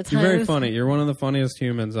lot of the time. You're very funny. You're one of the funniest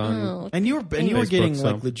humans on And you were Facebook, getting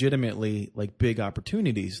like legitimately like big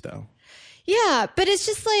opportunities though. Yeah, but it's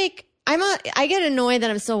just like, I get annoyed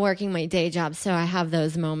that I'm still working my day job, so I have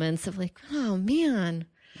those moments of like, oh man.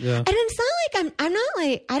 Yeah. And it's not like I'm not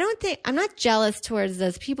like, I'm not jealous towards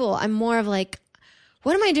those people. I'm more of like,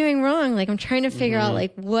 what am I doing wrong? Like I'm trying to figure out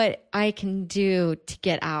like what I can do to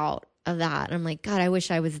get out of that. And I'm like, God, I wish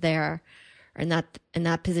I was there or in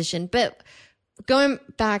that position. But going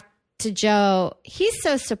back to Joe, he's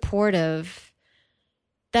so supportive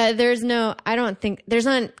that I don't think there's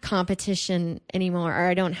not competition anymore, or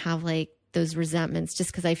I don't have like those resentments just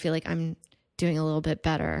because I feel like I'm doing a little bit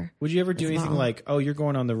better. Would you ever do anything like, oh, you're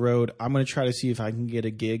going on the road, I'm going to try to see if I can get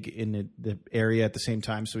a gig in the area at the same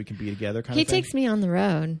time so we can be together kind of thing? He takes me on the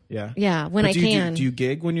road. Yeah. Yeah, when I can. Do you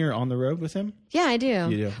gig when you're on the road with him? Yeah, I do. You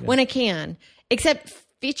do? Yeah. When I can. Except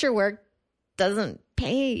feature work doesn't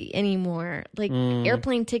pay anymore. Like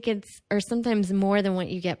airplane tickets are sometimes more than what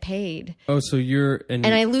you get paid. Oh, so and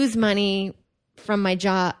I lose money from my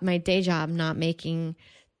day job not making.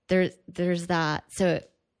 There's that. So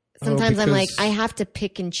sometimes I'm like, I have to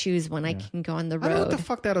pick and choose when I can go on the road. I don't know what the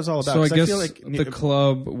fuck that is all about. So I guess feel like the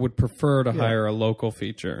club would prefer to hire a local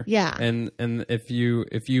feature. Yeah. And if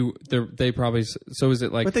they probably, so is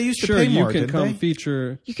it like, but they used to pay more, you can come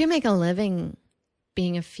feature. You can make a living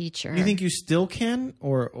being a feature. You think you still can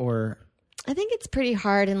or? I think it's pretty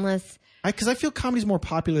hard unless. Because I feel comedy's more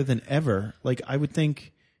popular than ever. Like I would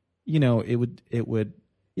think, it would.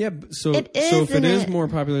 Yeah, so if it is more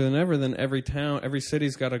popular than ever, then every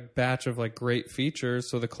city's got a batch of like great features.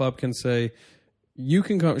 So the club can say, "You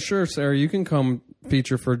can come, sure, Sarah, you can come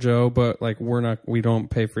feature for Joe, but like we don't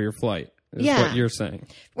pay for your flight." Is what you're saying.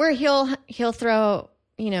 Where he'll throw,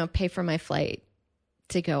 pay for my flight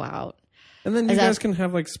to go out, and then you guys can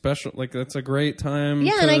have like special, like that's a great time.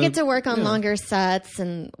 Yeah, and I get to work on longer sets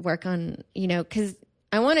and work on, because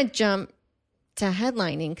I want to jump to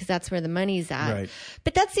headlining because that's where the money's at. Right.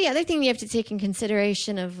 But that's the other thing you have to take in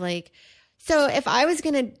consideration of like, so if I was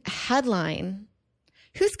going to headline,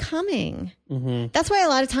 who's coming? Mm-hmm. That's why a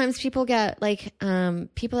lot of times people get like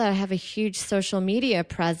people that have a huge social media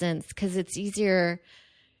presence because it's easier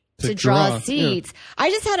to draw seats. Yeah. I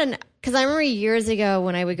just had because I remember years ago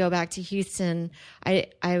when I would go back to Houston, I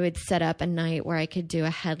would set up a night where I could do a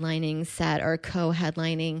headlining set or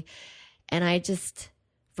co-headlining, and I just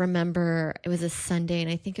remember it was a Sunday, and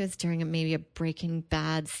I think it was during maybe a Breaking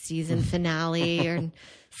Bad season finale or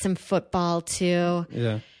some football too.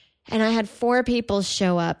 Yeah. And I had 4 people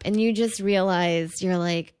show up, and you just realize you're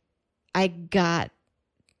like, I got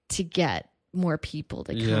to get more people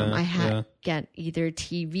to come. Yeah, I had to get either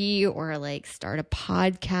TV or like start a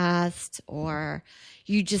podcast, or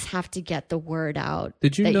you just have to get the word out.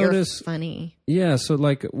 Did you that notice you're funny? Yeah. So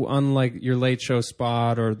like on like your Late Show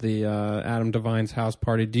spot or the Adam Devine's house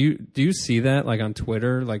party, do you see that like on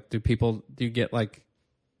Twitter? Like do you get like,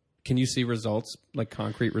 can you see results, like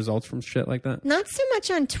concrete results from shit like that? Not so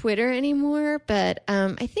much on Twitter anymore, but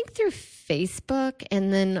I think through Facebook,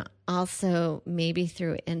 and then also maybe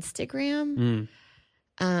through Instagram.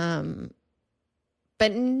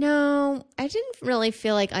 But no, I didn't really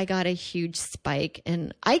feel like I got a huge spike.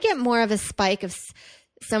 And I get more of a spike of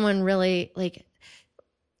someone really like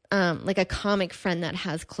a comic friend that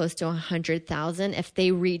has close to 100,000. If they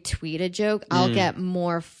retweet a joke, I'll get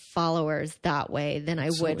more followers that way than I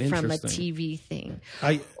would from a TV thing.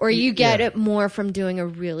 You get it more from doing a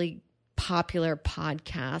really popular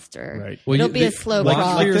podcast, or it'll be a slow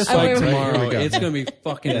crawl. Like this spike tomorrow. It's going to be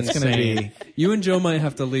fucking insane. You and Joe might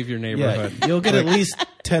have to leave your neighborhood. Yeah, you'll get at least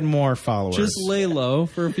 10 more followers. Just lay low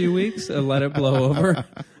for a few weeks and let it blow over.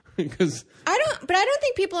 Because I don't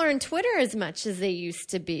think people are on Twitter as much as they used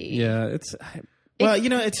to be. Yeah, well,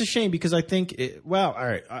 it's a shame because I think all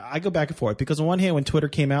right, I go back and forth because on one hand, when Twitter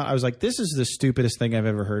came out, I was like, this is the stupidest thing I've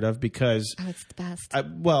ever heard of because it's the best.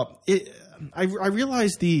 I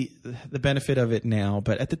realize the benefit of it now,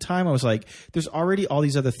 but at the time I was like, there's already all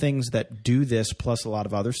these other things that do this plus a lot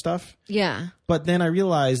of other stuff. Yeah. But then I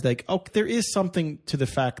realized like, there is something to the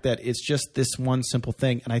fact that it's just this one simple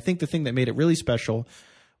thing. And I think the thing that made it really special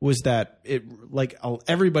was that it like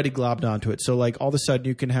everybody globbed onto it. So like all of a sudden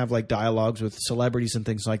you can have like dialogues with celebrities and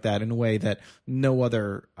things like that in a way that no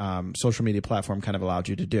other social media platform kind of allowed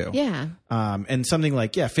you to do. Yeah. And something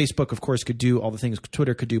like, Facebook, of course, could do all the things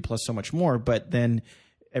Twitter could do plus so much more. But then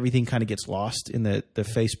everything kind of gets lost in the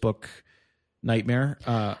Facebook nightmare.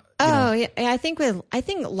 Yeah. I think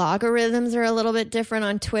logarithms are a little bit different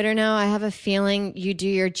on Twitter now. I have a feeling you do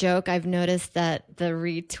your joke. I've noticed that the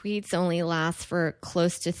retweets only last for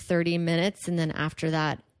close to 30 minutes. And then after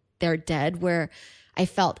that, they're dead. Where I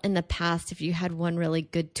felt in the past, if you had one really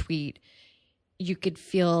good tweet, you could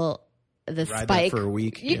feel the Ride spike that for a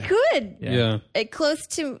week. You could. Yeah. Close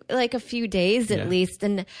to like a few days at least.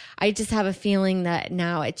 And I just have a feeling that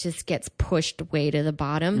now it just gets pushed way to the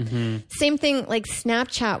bottom. Mm-hmm. Same thing, like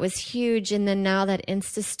Snapchat was huge. And then now that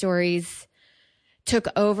Insta Stories took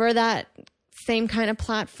over that same kind of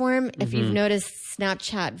platform, if you've noticed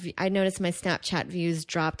Snapchat, I noticed my Snapchat views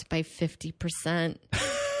dropped by 50%.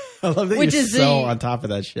 I love that you're so on top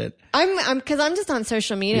of that shit. I'm because I'm just on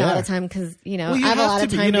social media all the time because I have a lot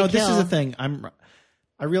of time to kill. This is the thing.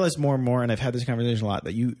 I realize more and more, and I've had this conversation a lot,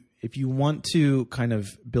 that if you want to kind of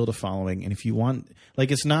build a following, and if you want,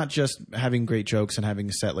 like, it's not just having great jokes and having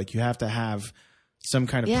a set. Like, you have to have some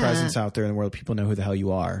kind of presence out there in the world. People know who the hell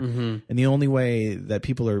you are, and the only way that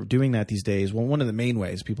people are doing that these days, well, one of the main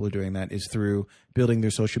ways people are doing that is through building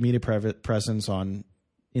their social media presence on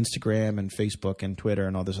Instagram and Facebook and Twitter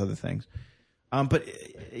and all those other things. But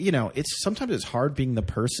sometimes it's hard being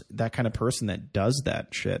that kind of person that does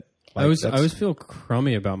that shit. Like, I always feel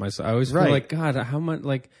crummy about myself. I always feel like, God, how much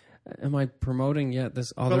am I promoting yet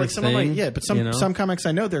this other thing? But some comics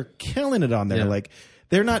I know, they're killing it on there. Yeah. Like,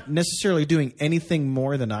 they're not necessarily doing anything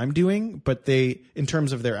more than I'm doing, but in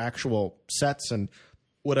terms of their actual sets and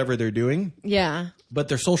whatever they're doing. Yeah. But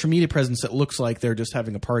their social media presence, it looks like they're just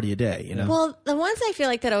having a party a day, you know? Well, the ones I feel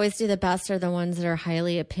like that always do the best are the ones that are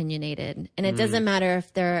highly opinionated. And it doesn't matter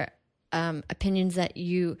if they're opinions that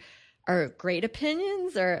you are great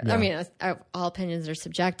opinions or, I mean, all opinions are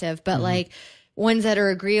subjective, but like ones that are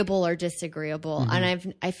agreeable or disagreeable.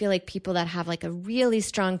 And I feel like people that have like a really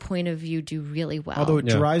strong point of view do really well. Although it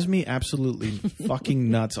drives me absolutely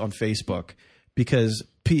fucking nuts on Facebook because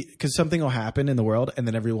something will happen in the world and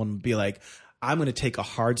then everyone will be like, I'm going to take a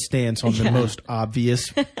hard stance on the most obvious,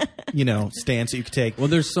 stance that you could take. Well,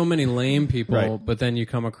 there's so many lame people, but then you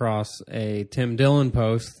come across a Tim Dillon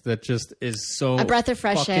post that just is so a breath of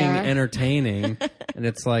fresh fucking air, entertaining, and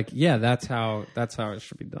it's like, that's how it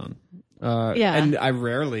should be done. And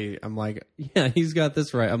I'm like, he's got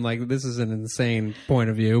this right. I'm like, this is an insane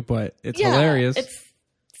point of view, but it's hilarious. It's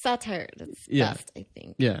satire. It's best, I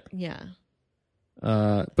think. Yeah.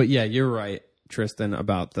 But you're right, Tristan,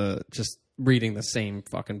 about the just reading the same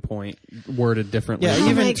fucking point worded differently. Yeah,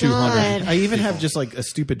 even 200. I even have just like a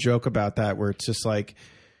stupid joke about that where it's just like,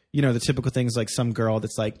 the typical things like some girl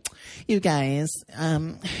that's like, you guys,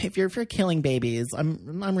 if you're for killing babies,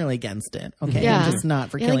 I'm really against it. Okay. Yeah. I'm just not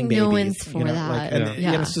for Yeah, killing like, babies. no one's for that. Like,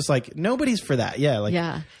 and it's just like, nobody's for that. Yeah. Like,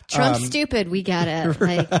 yeah. Trump's stupid. We get it.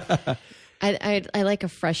 Like, I like a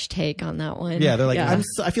fresh take on that one. Yeah. They're like,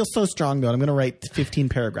 I feel so strong though. I'm going to write 15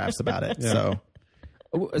 paragraphs about it. Yeah. So.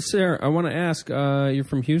 Sarah, I want to ask, you're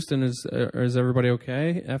from Houston. Is everybody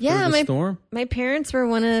okay after the storm? My parents were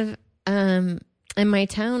one of, in my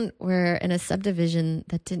town, we're in a subdivision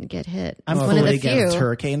that didn't get hit. I'm one fully of the against few.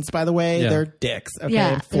 hurricanes, by the way. Yeah. They're dicks. Okay,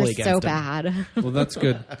 yeah, I'm fully they're so against them. bad. Well, that's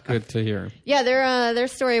good. Good to hear. Yeah, their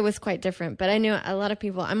story was quite different, but I knew a lot of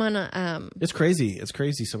people. I'm on a. It's crazy. It's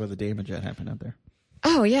crazy some of the damage that happened out there.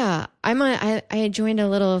 Oh yeah, I joined a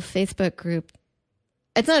little Facebook group.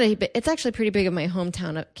 It's actually pretty big in my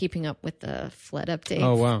hometown of keeping up with the flood updates.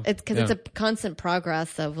 Oh wow! It's because it's a constant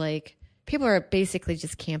progress of like people are basically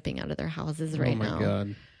just camping out of their houses right now. Oh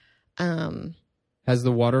my god! Has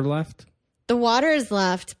the water left? The water is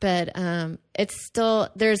left, but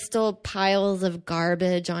there's still piles of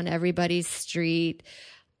garbage on everybody's street.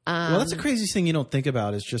 Well, that's the craziest thing you don't think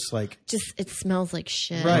about is just like... it smells like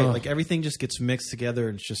shit. Right, like everything just gets mixed together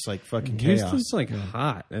and it's just like fucking chaos. Houston's like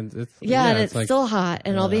hot. And it's, and it's like, still hot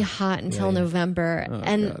and it'll be hot until November. Oh,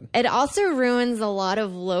 and God. It also ruins a lot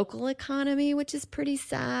of local economy, which is pretty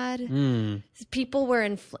sad. People were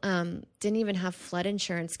didn't even have flood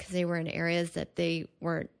insurance because they were in areas that they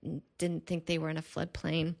didn't think they were in a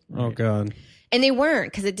floodplain. Oh, God. And they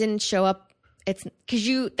weren't because it didn't show up. It's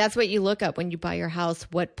because that's what you look up when you buy your house,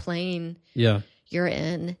 what plane you're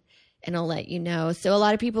in, and it'll let you know. So a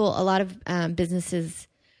lot of businesses,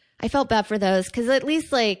 I felt bad for those because at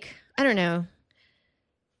least I don't know.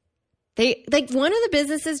 They one of the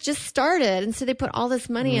businesses just started, and so they put all this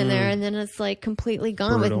money in there, and then it's like completely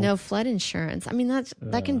gone with no flood insurance. I mean,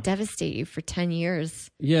 that can devastate you for 10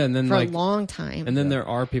 years. Yeah, and then for a long time. And then there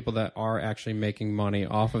are people that are actually making money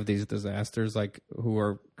off of these disasters, like who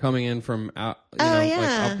are coming in from out, like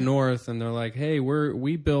up north, and they're like, "Hey,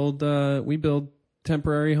 we build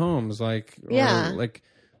temporary homes, like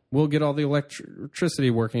we'll get all the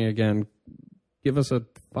electricity working again. Give us a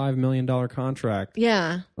 $5 million contract."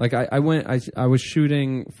 Yeah. Like I was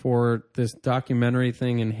shooting for this documentary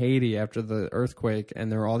thing in Haiti after the earthquake,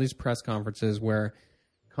 and there were all these press conferences where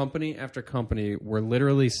company after company were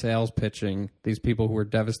literally sales pitching these people who were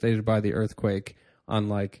devastated by the earthquake on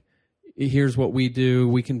like, here's what we do.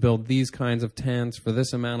 We can build these kinds of tents for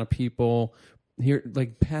this amount of people. Here,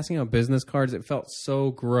 like passing out business cards. It felt so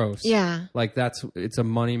gross. Yeah. Like it's a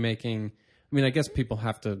money making. I mean, I guess people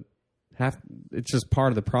it's just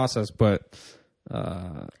part of the process, but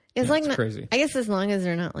it's crazy. I guess as long as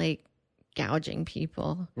they're not like gouging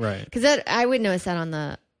people, right? Because I would notice that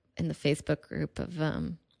in the Facebook group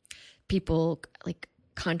of people like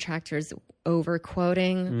contractors over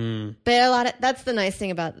quoting. But that's the nice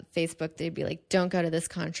thing about Facebook. They'd be like, "Don't go to this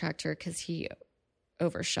contractor because he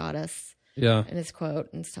overshot us." Yeah, in his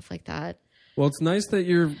quote and stuff like that. Well, it's nice that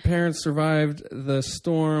your parents survived the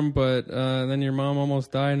storm, but then your mom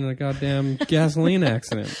almost died in a goddamn gasoline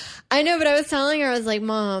accident. I know, but I was telling her, I was like,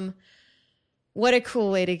 "Mom, what a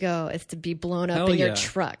cool way to go is to be blown up in your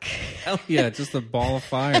truck." Hell yeah, just a ball of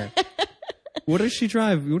fire. What does she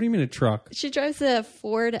drive? What do you mean a truck? She drives a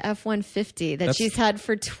Ford F-150 that she's had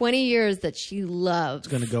for 20 years that she loves.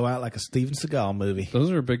 It's going to go out like a Steven Seagal movie.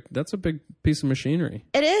 That's a big piece of machinery.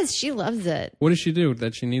 It is. She loves it. What does she do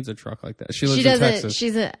that she needs a truck like that? She lives in Texas.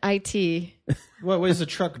 She's an IT. What was the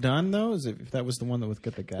truck done though? If that was the one that would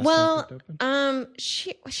get the gas? Well,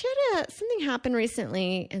 she had something happen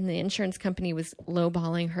recently, and the insurance company was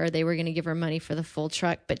lowballing her. They were going to give her money for the full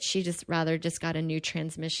truck, but she just got a new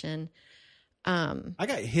transmission. I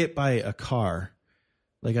got hit by a car.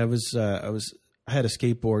 Like I had a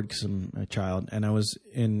skateboard because I'm a child, and I was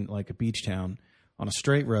in like a beach town on a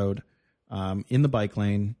straight road, in the bike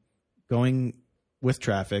lane, going with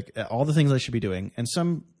traffic, all the things I should be doing, and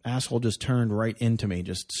some asshole just turned right into me,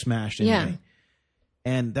 just smashed into me.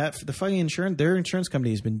 And their insurance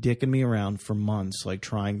company has been dicking me around for months, like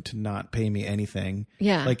trying to not pay me anything.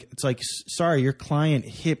 Yeah, like it's like, sorry, your client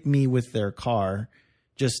hit me with their car,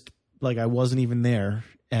 just. Like I wasn't even there,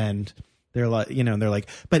 and they're like,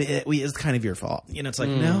 but it's kind of your fault. It's like,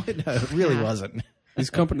 no, it really wasn't. These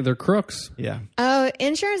companies, they're crooks. Yeah. Oh,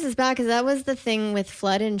 insurance is bad because that was the thing with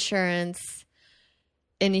flood insurance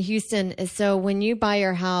in Houston. Is so when you buy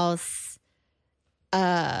your house,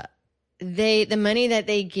 the money that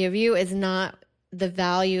they give you is not the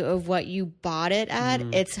value of what you bought it at.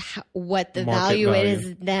 It's what the value it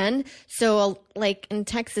is then. So, like in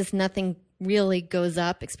Texas, nothing really goes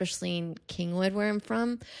up, especially in Kingwood where I'm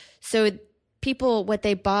from. So people, what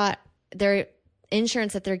they bought, their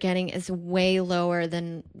insurance that they're getting is way lower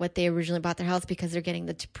than what they originally bought their house because they're getting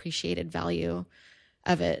the depreciated value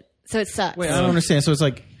of it. So it sucks. Wait, I don't understand. So it's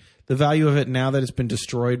like the value of it now that it's been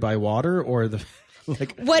destroyed by water, or the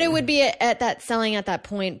like what it would be at that selling at that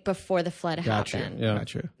point before the flood Gotcha. happened. Yeah.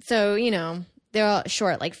 Gotcha. So, they're all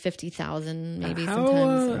short like 50,000 maybe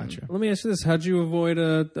sometimes. Let me ask you this. How'd you avoid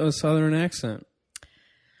a Southern accent?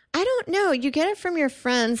 I don't know. You get it from your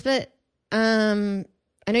friends, but I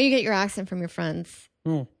know you get your accent from your friends.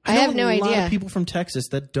 Oh. I have no idea. A lot of people from Texas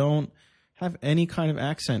that don't have any kind of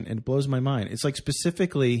accent. It blows my mind. It's like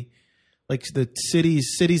specifically like the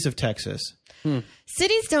cities of Texas.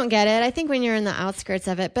 Cities don't get it. I think when you're in the outskirts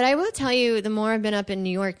of it. But I will tell you, the more I've been up in New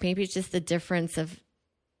York, maybe it's just the difference of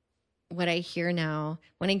what I hear now.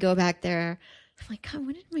 When I go back there, I'm like, God,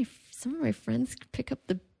 when did some of my friends pick up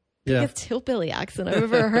the biggest hillbilly accent I've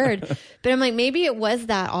ever heard? But I'm like, maybe it was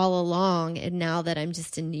that all along. And now that I'm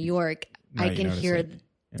just in New York, now I can hear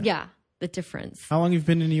the difference. How long have you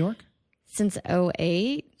been in New York? Since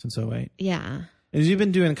 2008. Since 2008. Yeah. As you've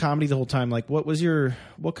been doing comedy the whole time, like what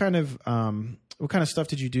kind of stuff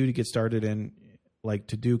did you do to get started in, like,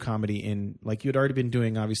 to do comedy in, like, you had already been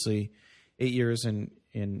doing obviously 8 years in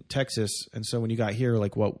Texas, and so when you got here,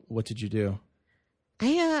 like, what did you do?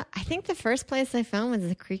 I think the first place I found was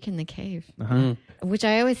the Creek in the Cave, which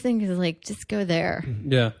I always think is like, just go there,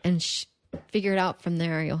 and figure it out from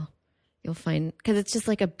there. You'll find, because it's just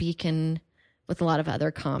like a beacon with a lot of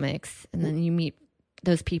other comics, and then you meet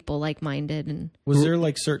those people like-minded. And was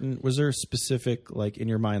there specific, like, in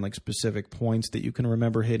your mind, like, specific points that you can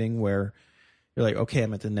remember hitting where you're like, okay,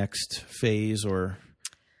 I'm at the next phase, or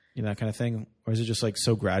that kind of thing? Or is it just like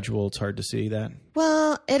so gradual it's hard to see that?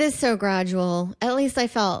 Well, it is so gradual. At least I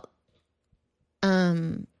felt,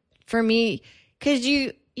 for me, because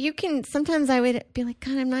you can, sometimes I would be like,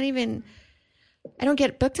 God, I don't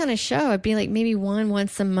get booked on a show. I'd be like maybe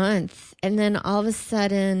once a month. And then all of a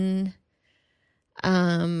sudden,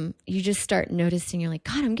 you just start noticing, you're like,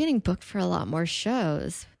 God, I'm getting booked for a lot more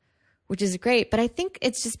shows, which is great. But I think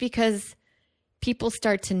it's just because people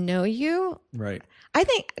start to know you. Right. I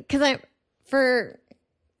think, because for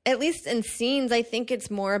at least in scenes, I think it's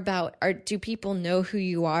more about, do people know who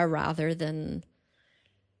you are rather than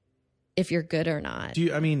if you're good or not. Do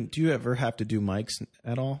you ever have to do mics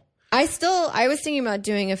at all? I was thinking about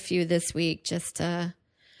doing a few this week just to.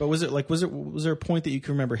 But was there a point that you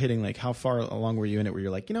can remember hitting, like, how far along were you in it where you're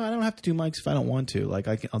like, I don't have to do mics if I don't want to. Like,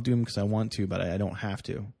 I'll do them because I want to, but I don't have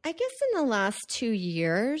to. I guess in the last 2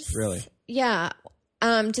 years. Really? Yeah.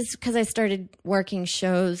 Just because I started working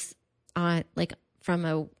shows on, like, from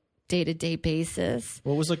a day-to-day basis.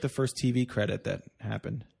 What was, like, the first TV credit that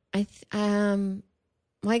happened? I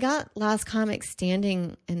got Last Comic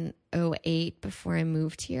Standing in 2008 before I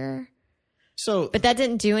moved here. But that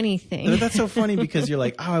didn't do anything. That's so funny because you're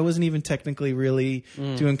like, I wasn't even technically really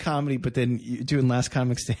doing comedy, but then you're doing Last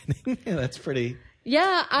Comic Standing. That's pretty.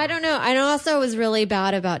 Yeah, I don't know. I also was really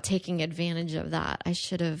bad about taking advantage of that. I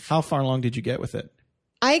should have. How far along did you get with it?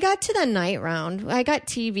 I got to the night round. I got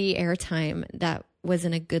TV airtime that was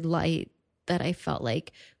in a good light that I felt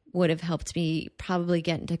like would have helped me probably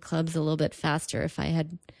get into clubs a little bit faster if I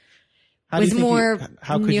had how could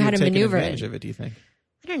you how to take maneuver advantage of it, do you think?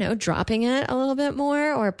 I don't know, dropping it a little bit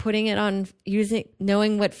more or putting it on,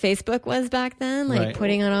 knowing what Facebook was back then, like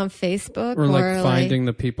putting it on Facebook. Or like finding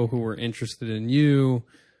the people who were interested in you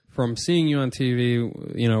from seeing you on TV,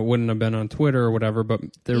 wouldn't have been on Twitter or whatever, but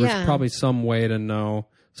there was probably some way to know,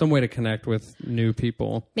 some way to connect with new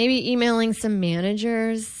people. Maybe emailing some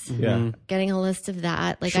managers, getting a list of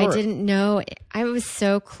that. Like, sure. I didn't know, I was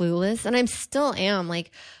so clueless, and I still am.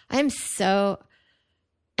 Like, I'm so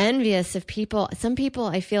envious of people. Some people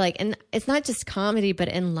I feel like, and it's not just comedy, but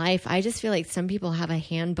in life, I just feel like some people have a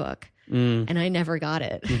handbook and I never got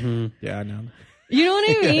it. Mm-hmm. Yeah, I know. You know what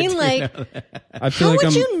I mean? How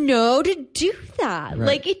would you know to do that? Right.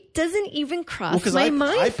 Like, it doesn't even cross my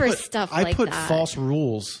mind for stuff like that. I put false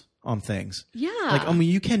rules on things. Yeah. Like,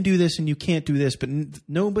 you can do this and you can't do this, but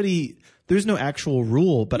there's no actual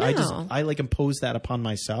rule, but I like impose that upon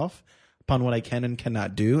myself, upon what I can and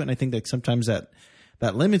cannot do. And I think that sometimes that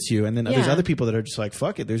limits you. And then there's other people that are just like,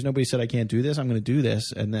 fuck it. There's nobody said I can't do this. I'm going to do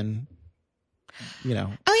this. And then, Oh,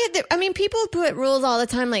 yeah. People put rules all the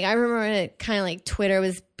time. Like, I remember when it kind of like Twitter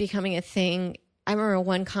was becoming a thing. I remember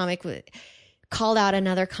one comic called out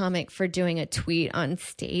another comic for doing a tweet on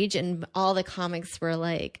stage. And all the comics were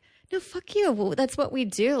like, no, fuck you. Well, that's what we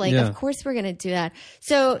do. Like, of course we're going to do that.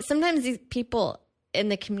 So sometimes these people in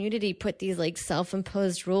the community put these like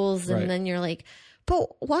self-imposed rules. And then you're like, but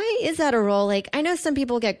why is that a rule? Like, I know some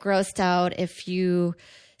people get grossed out if you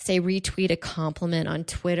say retweet a compliment on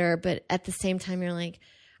Twitter, but at the same time, you're like,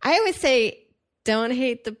 I always say, don't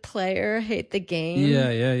hate the player, hate the game.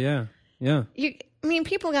 Yeah. I mean,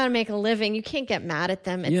 people got to make a living. You can't get mad at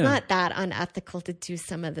them. It's not that unethical to do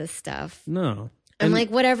some of this stuff. No. And like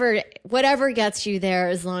whatever gets you there,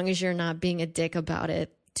 as long as you're not being a dick about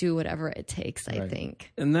it, do whatever it takes, I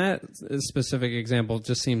think. And that specific example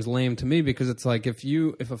just seems lame to me because it's like if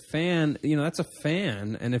a fan, that's a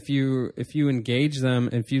fan, and if you engage them,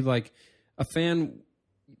 if you like a fan,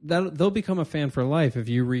 they'll become a fan for life if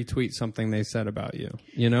you retweet something they said about you.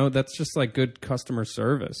 That's just like good customer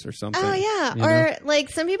service or something. Oh yeah, or like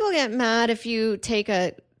some people get mad if you take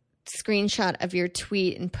a screenshot of your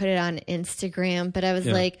tweet and put it on Instagram, but I was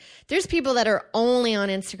like, there's people that are only on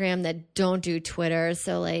Instagram that don't do Twitter,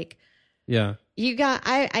 so like, I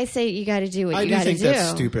say you got to do what you got to do. I do think that's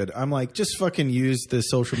stupid. I'm like, just fucking use the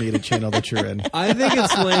social media channel that you're in. I think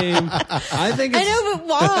it's lame. I know, but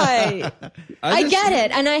why? I get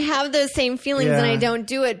it, and I have those same feelings, and I don't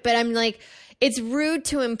do it. But I'm like, it's rude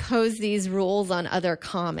to impose these rules on other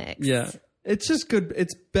comics. Yeah. It's just good.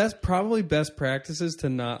 It's probably best practices to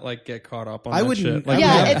not like get caught up on. I that wouldn't. Shit. Like,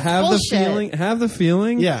 it's have bullshit. the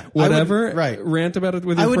feeling. Yeah, whatever. Right. Rant about it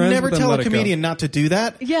with your I would friends. never tell a comedian not to do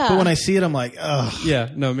that. Yeah. But when I see it, I'm like, ugh. Yeah.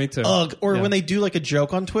 No, me too. Ugh. Or when they do like a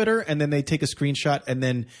joke on Twitter and then they take a screenshot and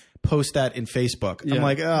then post that in Facebook. I'm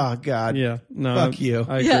like, oh God. Yeah. No. Fuck you.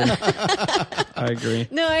 I agree. I agree.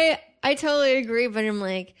 No, I totally agree. But I'm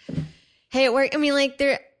like, hey, it worked. I mean, like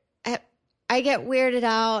I get weirded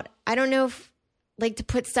out. I don't know if, like, to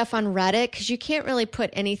put stuff on Reddit, because you can't really put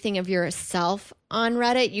anything of yourself on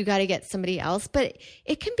Reddit. You got to get somebody else, but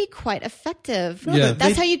it can be quite effective. Yeah.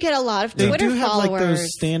 That's how you get a lot of Twitter they do have followers. like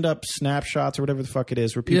those stand-up snapshots or whatever the fuck it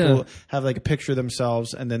is, where people have like a picture of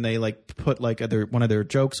themselves and then they like put like one of their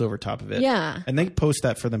jokes over top of it. Yeah, and they post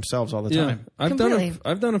that for themselves all the time. I've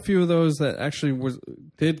done a few of those that actually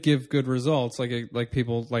did give good results. Like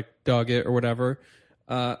people like dug it or whatever.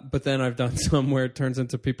 But then I've done some where it turns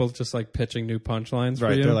into people just like pitching new punchlines. Right,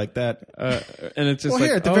 for you. they're like that. And it's just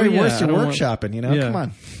here, at the very worst, you're workshopping, Come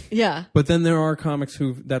on. Yeah. But then there are comics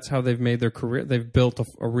who that's how they've made their career. They've built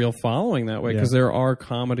a real following that way because there are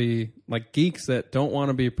comedy like geeks that don't want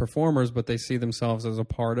to be performers, but they see themselves as a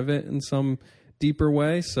part of it in some deeper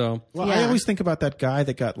way. So, I always think about that guy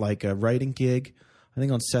that got like a writing gig, I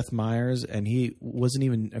think on Seth Meyers, and he wasn't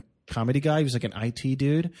even a comedy guy. He was like an IT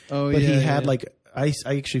dude. Oh, but he had like. I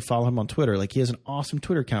actually follow him on Twitter. Like, he has an awesome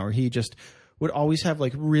Twitter account where he just would always have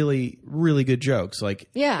like really, really good jokes. Like,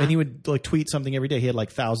 and he would like tweet something every day. He had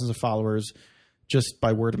like thousands of followers just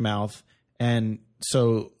by word of mouth. And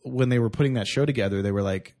so when they were putting that show together, they were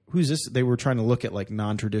like, who's this? They were trying to look at like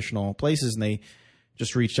non-traditional places, and they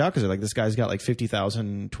just reached out because they're like, this guy's got like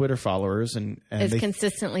 50,000 Twitter followers and is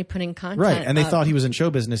consistently putting content. Right. And they thought he was in show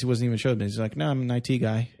business. He wasn't even in show business. He's like, no, I'm an IT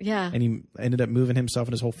guy. Yeah. And he ended up moving himself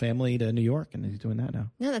and his whole family to New York, and he's doing that now.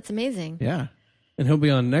 No, that's amazing. Yeah. And he'll be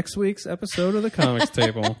on next week's episode of the Comics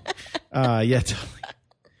Table. Yeah, totally.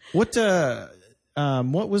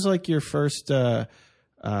 What was like your first, so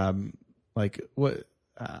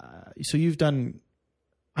you've done,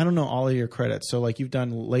 I don't know all of your credits. So like you've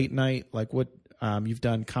done late night, like what, you've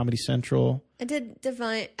done Comedy Central. I did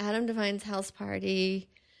Adam Devine's House Party,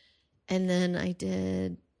 and then I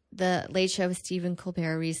did the Late Show with Stephen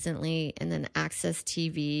Colbert recently, and then Access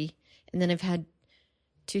TV, and then I've had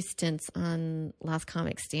 2 stints on Last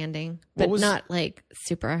Comic Standing, but not like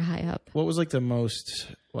super high up. What was like the most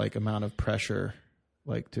like amount of pressure,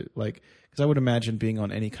 like to like, because I would imagine being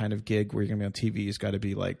on any kind of gig where you're gonna be on TV has got to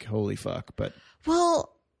be like holy fuck. But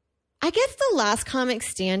I guess the Last Comic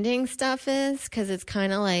Standing stuff is because it's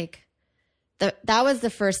kind of like that was the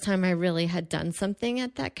first time I really had done something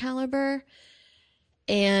at that caliber,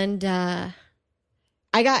 and I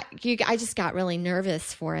just got really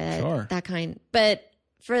nervous for it. Sure. That kind. But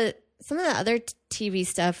for some of the other TV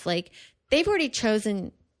stuff, like they've already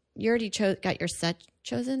chosen. You already got your set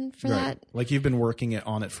chosen for that. Like you've been working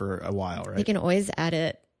on it for a while, right? You can always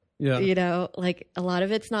edit. Yeah. Like a lot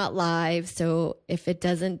of it's not live. So if it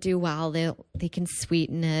doesn't do well, they can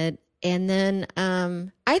sweeten it. And then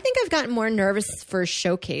I think I've gotten more nervous for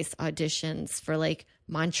showcase auditions for like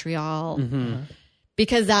Montreal. Mm-hmm.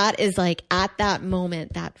 Because that is like at that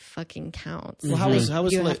moment that fucking counts. Well,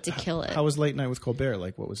 have to kill it. How was Late Night with Colbert?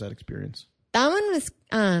 Like, what was that experience? That one was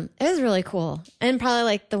it was really cool. And probably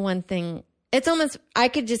like the one thing, it's almost, I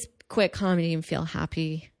could just quit comedy and feel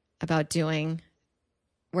happy about doing.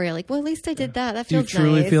 Where you're like, well, at least I did that. That feels nice. Do you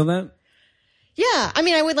truly feel that? Yeah, I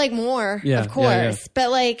mean, I would like more, of course, but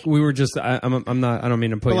like we were just. I don't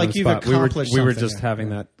mean to put you on the spot. We were just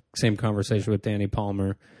having that same conversation with Danny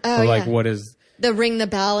Palmer. What is the ring the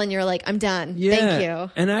bell and you're like, I'm done. Yeah. Thank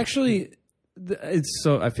you. And actually, it's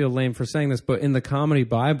so, I feel lame for saying this, but in the comedy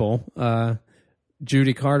Bible,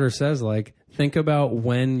 Judy Carter says, like, think about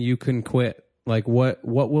when you can quit. Like, what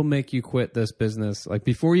will make you quit this business? Like,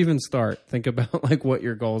 before you even start, think about, like, what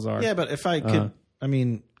your goals are. Yeah, but if I could, I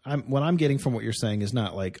mean, what I'm getting from what you're saying is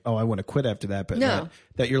not like, oh, I want to quit after that, but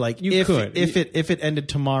that you're like, if it ended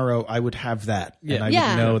tomorrow, I would have that. Yeah. And I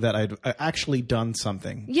would know that I'd actually done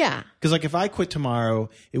something. Yeah. Because, like, if I quit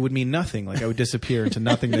tomorrow, it would mean nothing. Like, I would disappear into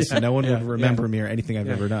nothingness and no one would remember me or anything I've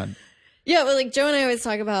ever done. Yeah, but like Joe and I always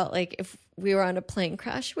talk about, like, if we were on a plane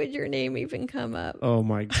crash, would your name even come up? Oh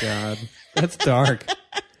my God. That's dark.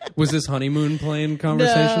 Was this honeymoon plane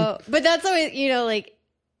conversation? No, but that's always, like,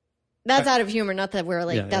 that's out of humor. Not that we're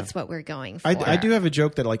like, that's what we're going for. I do have a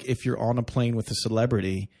joke that, like, if you're on a plane with a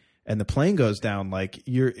celebrity and the plane goes down, like,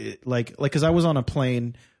 you're like, because I was on a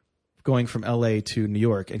plane going from LA to New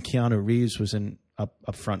York and Keanu Reeves was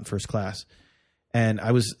up front first class. And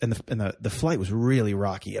I was, and the flight was really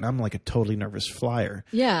rocky, and I'm like a totally nervous flyer.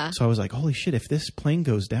 Yeah. So I was like, holy shit, if this plane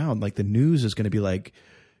goes down, like, the news is going to be like,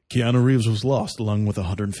 Keanu Reeves was lost along with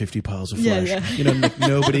 150 pounds of flesh. Yeah. Like,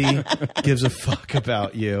 nobody gives a fuck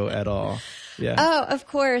about you at all. Yeah. Oh, of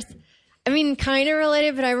course. I mean, kind of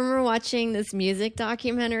related, but I remember watching this music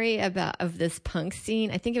documentary of this punk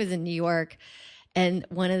scene. I think it was in New York, and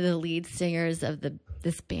one of the lead singers of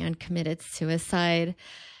this band committed suicide.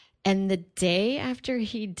 And the day after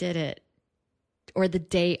he did it, or the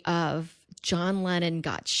day of, John Lennon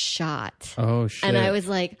got shot. Oh, shit. And I was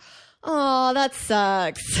like, oh, that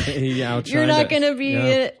sucks. You're not going to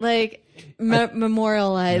be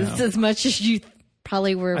memorialized as much as you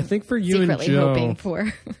probably were I think for you secretly and Joe, hoping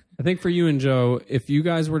for. I think for you and Joe, if you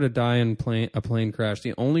guys were to die in a plane crash,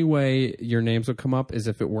 the only way your names would come up is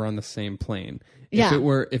if it were on the same plane. Yeah.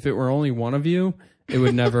 If it were only one of you, it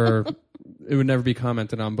would never be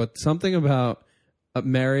commented on. But something about a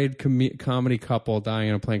married comedy couple dying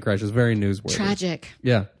in a plane crash is very newsworthy. Tragic.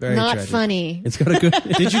 Yeah, very not tragic. funny. It's got a good.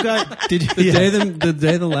 The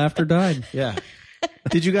day the laughter died. Yeah.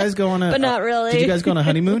 Did you guys go on but not really. Did you guys go on a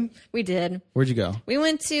honeymoon? We did. Where'd you go? We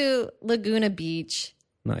went to Laguna Beach.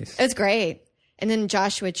 Nice. It was great. And then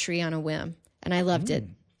Joshua Tree on a whim. And I loved it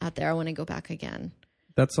out there. I want to go back again.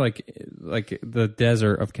 That's like the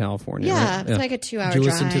desert of California. Yeah, right? it's like a 2-hour drive. Did you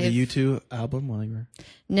listen to the U2 album while you were?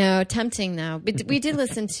 No, tempting though. But we did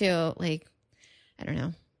listen to, like, I don't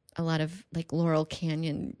know, a lot of like Laurel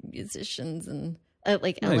Canyon musicians and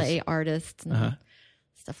like LA artists and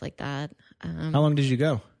stuff like that. How long did you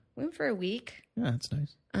go? We went for a week. Yeah, that's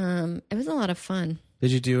nice. It was a lot of fun.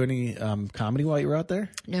 Did you do any comedy while you were out there?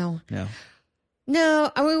 No.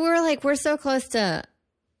 No. I mean, we're so close to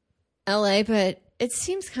LA, but it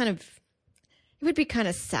seems it would be kind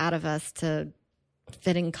of sad of us to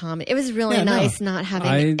fit in comedy. It was really nice not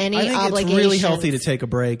having any I think obligations. it's really healthy to take a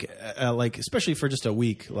break, like, especially for just a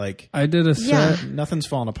week. Like, I did a set. Nothing's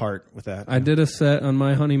falling apart with that. I did a set on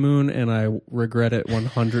my honeymoon, and I regret it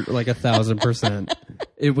 1,000%.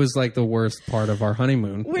 It was like the worst part of our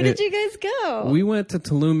honeymoon. Where did you guys go? We went to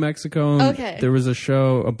Tulum, Mexico. And okay. There was a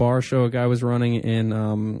bar show a guy was running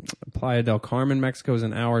in Playa del Carmen, Mexico. It was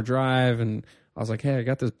an hour drive, and I was like, hey, I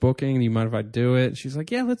got this booking. Do you mind if I do it? She's like,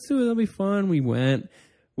 yeah, let's do it. That'll be fun. We went.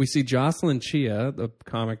 We see Jocelyn Chia, the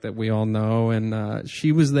comic that we all know, and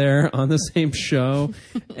she was there on the same show.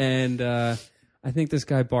 And I think this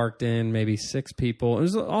guy barked in maybe 6 people. It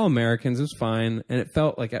was all Americans. It was fine. And it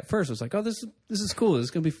felt like at first it was like, oh, this is cool. This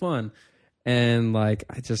is going to be fun. And like,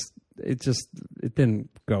 it didn't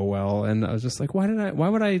go well. And I was just like, why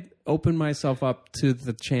would I open myself up to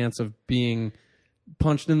the chance of being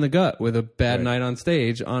punched in the gut with a bad night on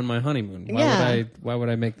stage on my honeymoon? Why would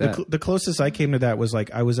I make that? The closest I came to that was, like,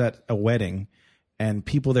 I was at a wedding and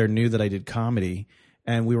people there knew that I did comedy,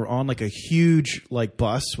 and we were on like a huge like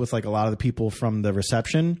bus with like a lot of the people from the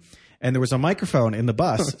reception, and there was a microphone in the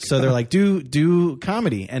bus. So they're like, do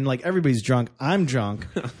comedy, and like everybody's drunk. I'm drunk.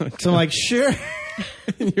 So I'm like, sure.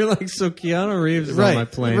 You're like, so Keanu Reeves is on my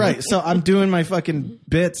plane. Right. So I'm doing my fucking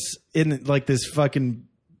bits in like this fucking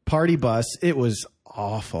party bus. It was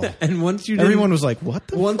awful. And everyone was like, what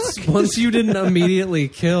the fuck? Once you didn't immediately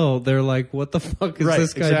kill, they're like, what the fuck is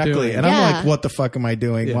this guy doing? And I'm like, what the fuck am I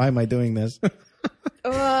doing? Yeah. Why am I doing this?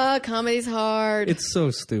 Comedy's hard. It's so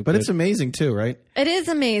stupid. But it's amazing too, right? It is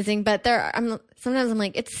amazing, but sometimes I'm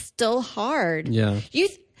like, it's still hard. Yeah.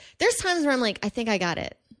 There's times where I'm like, I think I got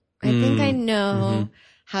it. I think I know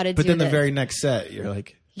how to do this. But then the very next set, you're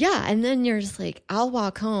like... Yeah, and then you're just like, I'll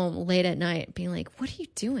walk home late at night being like, what are you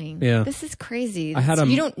doing? Yeah. This is crazy.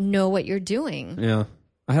 You don't know what you're doing. Yeah.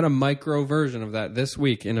 I had a micro version of that this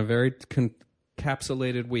week in a very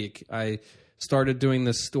encapsulated week. I started doing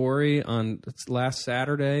this story on last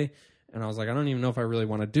Saturday, and I was like, I don't even know if I really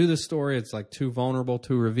want to do this story. It's like too vulnerable,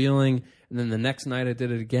 too revealing. And then the next night I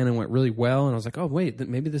did it again and went really well. And I was like, oh, wait,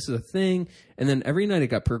 maybe this is a thing. And then every night it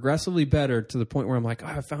got progressively better to the point where I'm like, oh,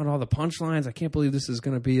 I found all the punchlines. I can't believe this is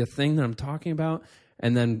going to be a thing that I'm talking about.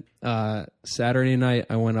 And then Saturday night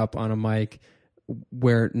I went up on a mic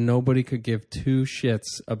where nobody could give two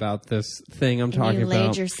shits about this thing I'm talking about. You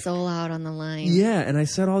laid your soul out on the line. Yeah, and I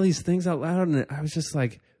said all these things out loud, and I was just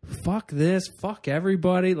like, fuck this, fuck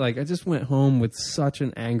everybody. Like, I just went home with such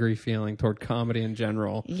an angry feeling toward comedy in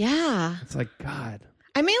general. Yeah. It's like, God.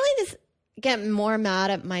 I mainly just get more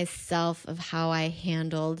mad at myself of how I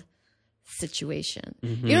handled situation.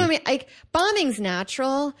 Mm-hmm. You know what I mean? Like, bombing's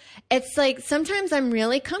natural. It's like sometimes I'm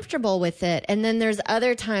really comfortable with it, and then there's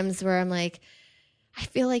other times where I'm like, I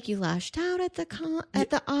feel like you lashed out at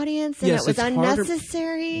the audience, and it was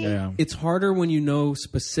unnecessary. Yeah. It's harder when you know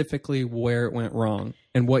specifically where it went wrong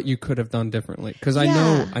and what you could have done differently. Because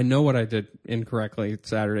I know what I did incorrectly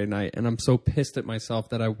Saturday night, and I'm so pissed at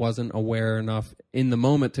myself that I wasn't aware enough in the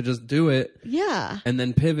moment to just do it. Yeah, and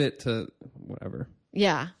then pivot to whatever.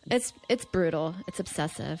 Yeah, it's brutal. It's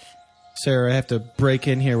obsessive. Sarah, I have to break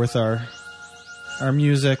in here with our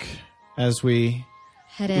music as we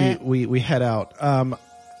head out. Do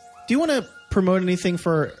you want to promote anything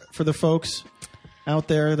for the folks out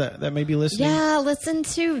there that may be listening? Yeah, listen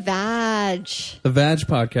to Vag. The Vag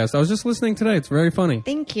podcast. I was just listening today. It's very funny.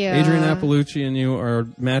 Thank you. Adrienne Appalucci and you are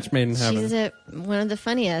match made in heaven. She's one of the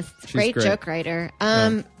funniest. Great joke writer.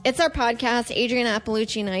 It's our podcast. Adrienne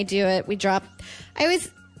Appalucci and I do it. I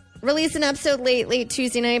always release an episode late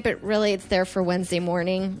Tuesday night, but really it's there for Wednesday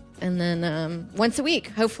morning. And then once a week,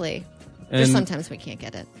 hopefully. Just sometimes we can't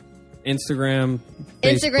get it. Instagram,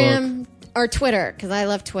 Facebook. Or Twitter, because I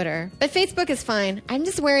love Twitter. But Facebook is fine. I'm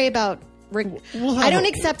just worried about... I don't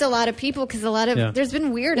accept a lot of people because there's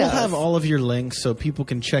been weirdos. We'll have all of your links so people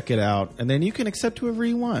can check it out, and then you can accept whoever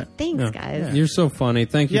you want. Thanks, guys. Yeah. You're so funny.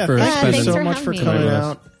 Thank you for spending so much for coming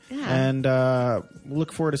out. Yeah. And we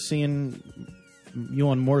look forward to seeing you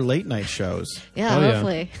on more late night shows. Yeah,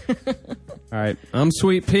 hopefully. All right. I'm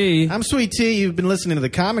Sweet Pea. I'm Sweet Tea. You've been listening to The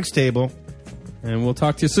Comics Table. And we'll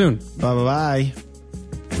talk to you soon. Bye-bye.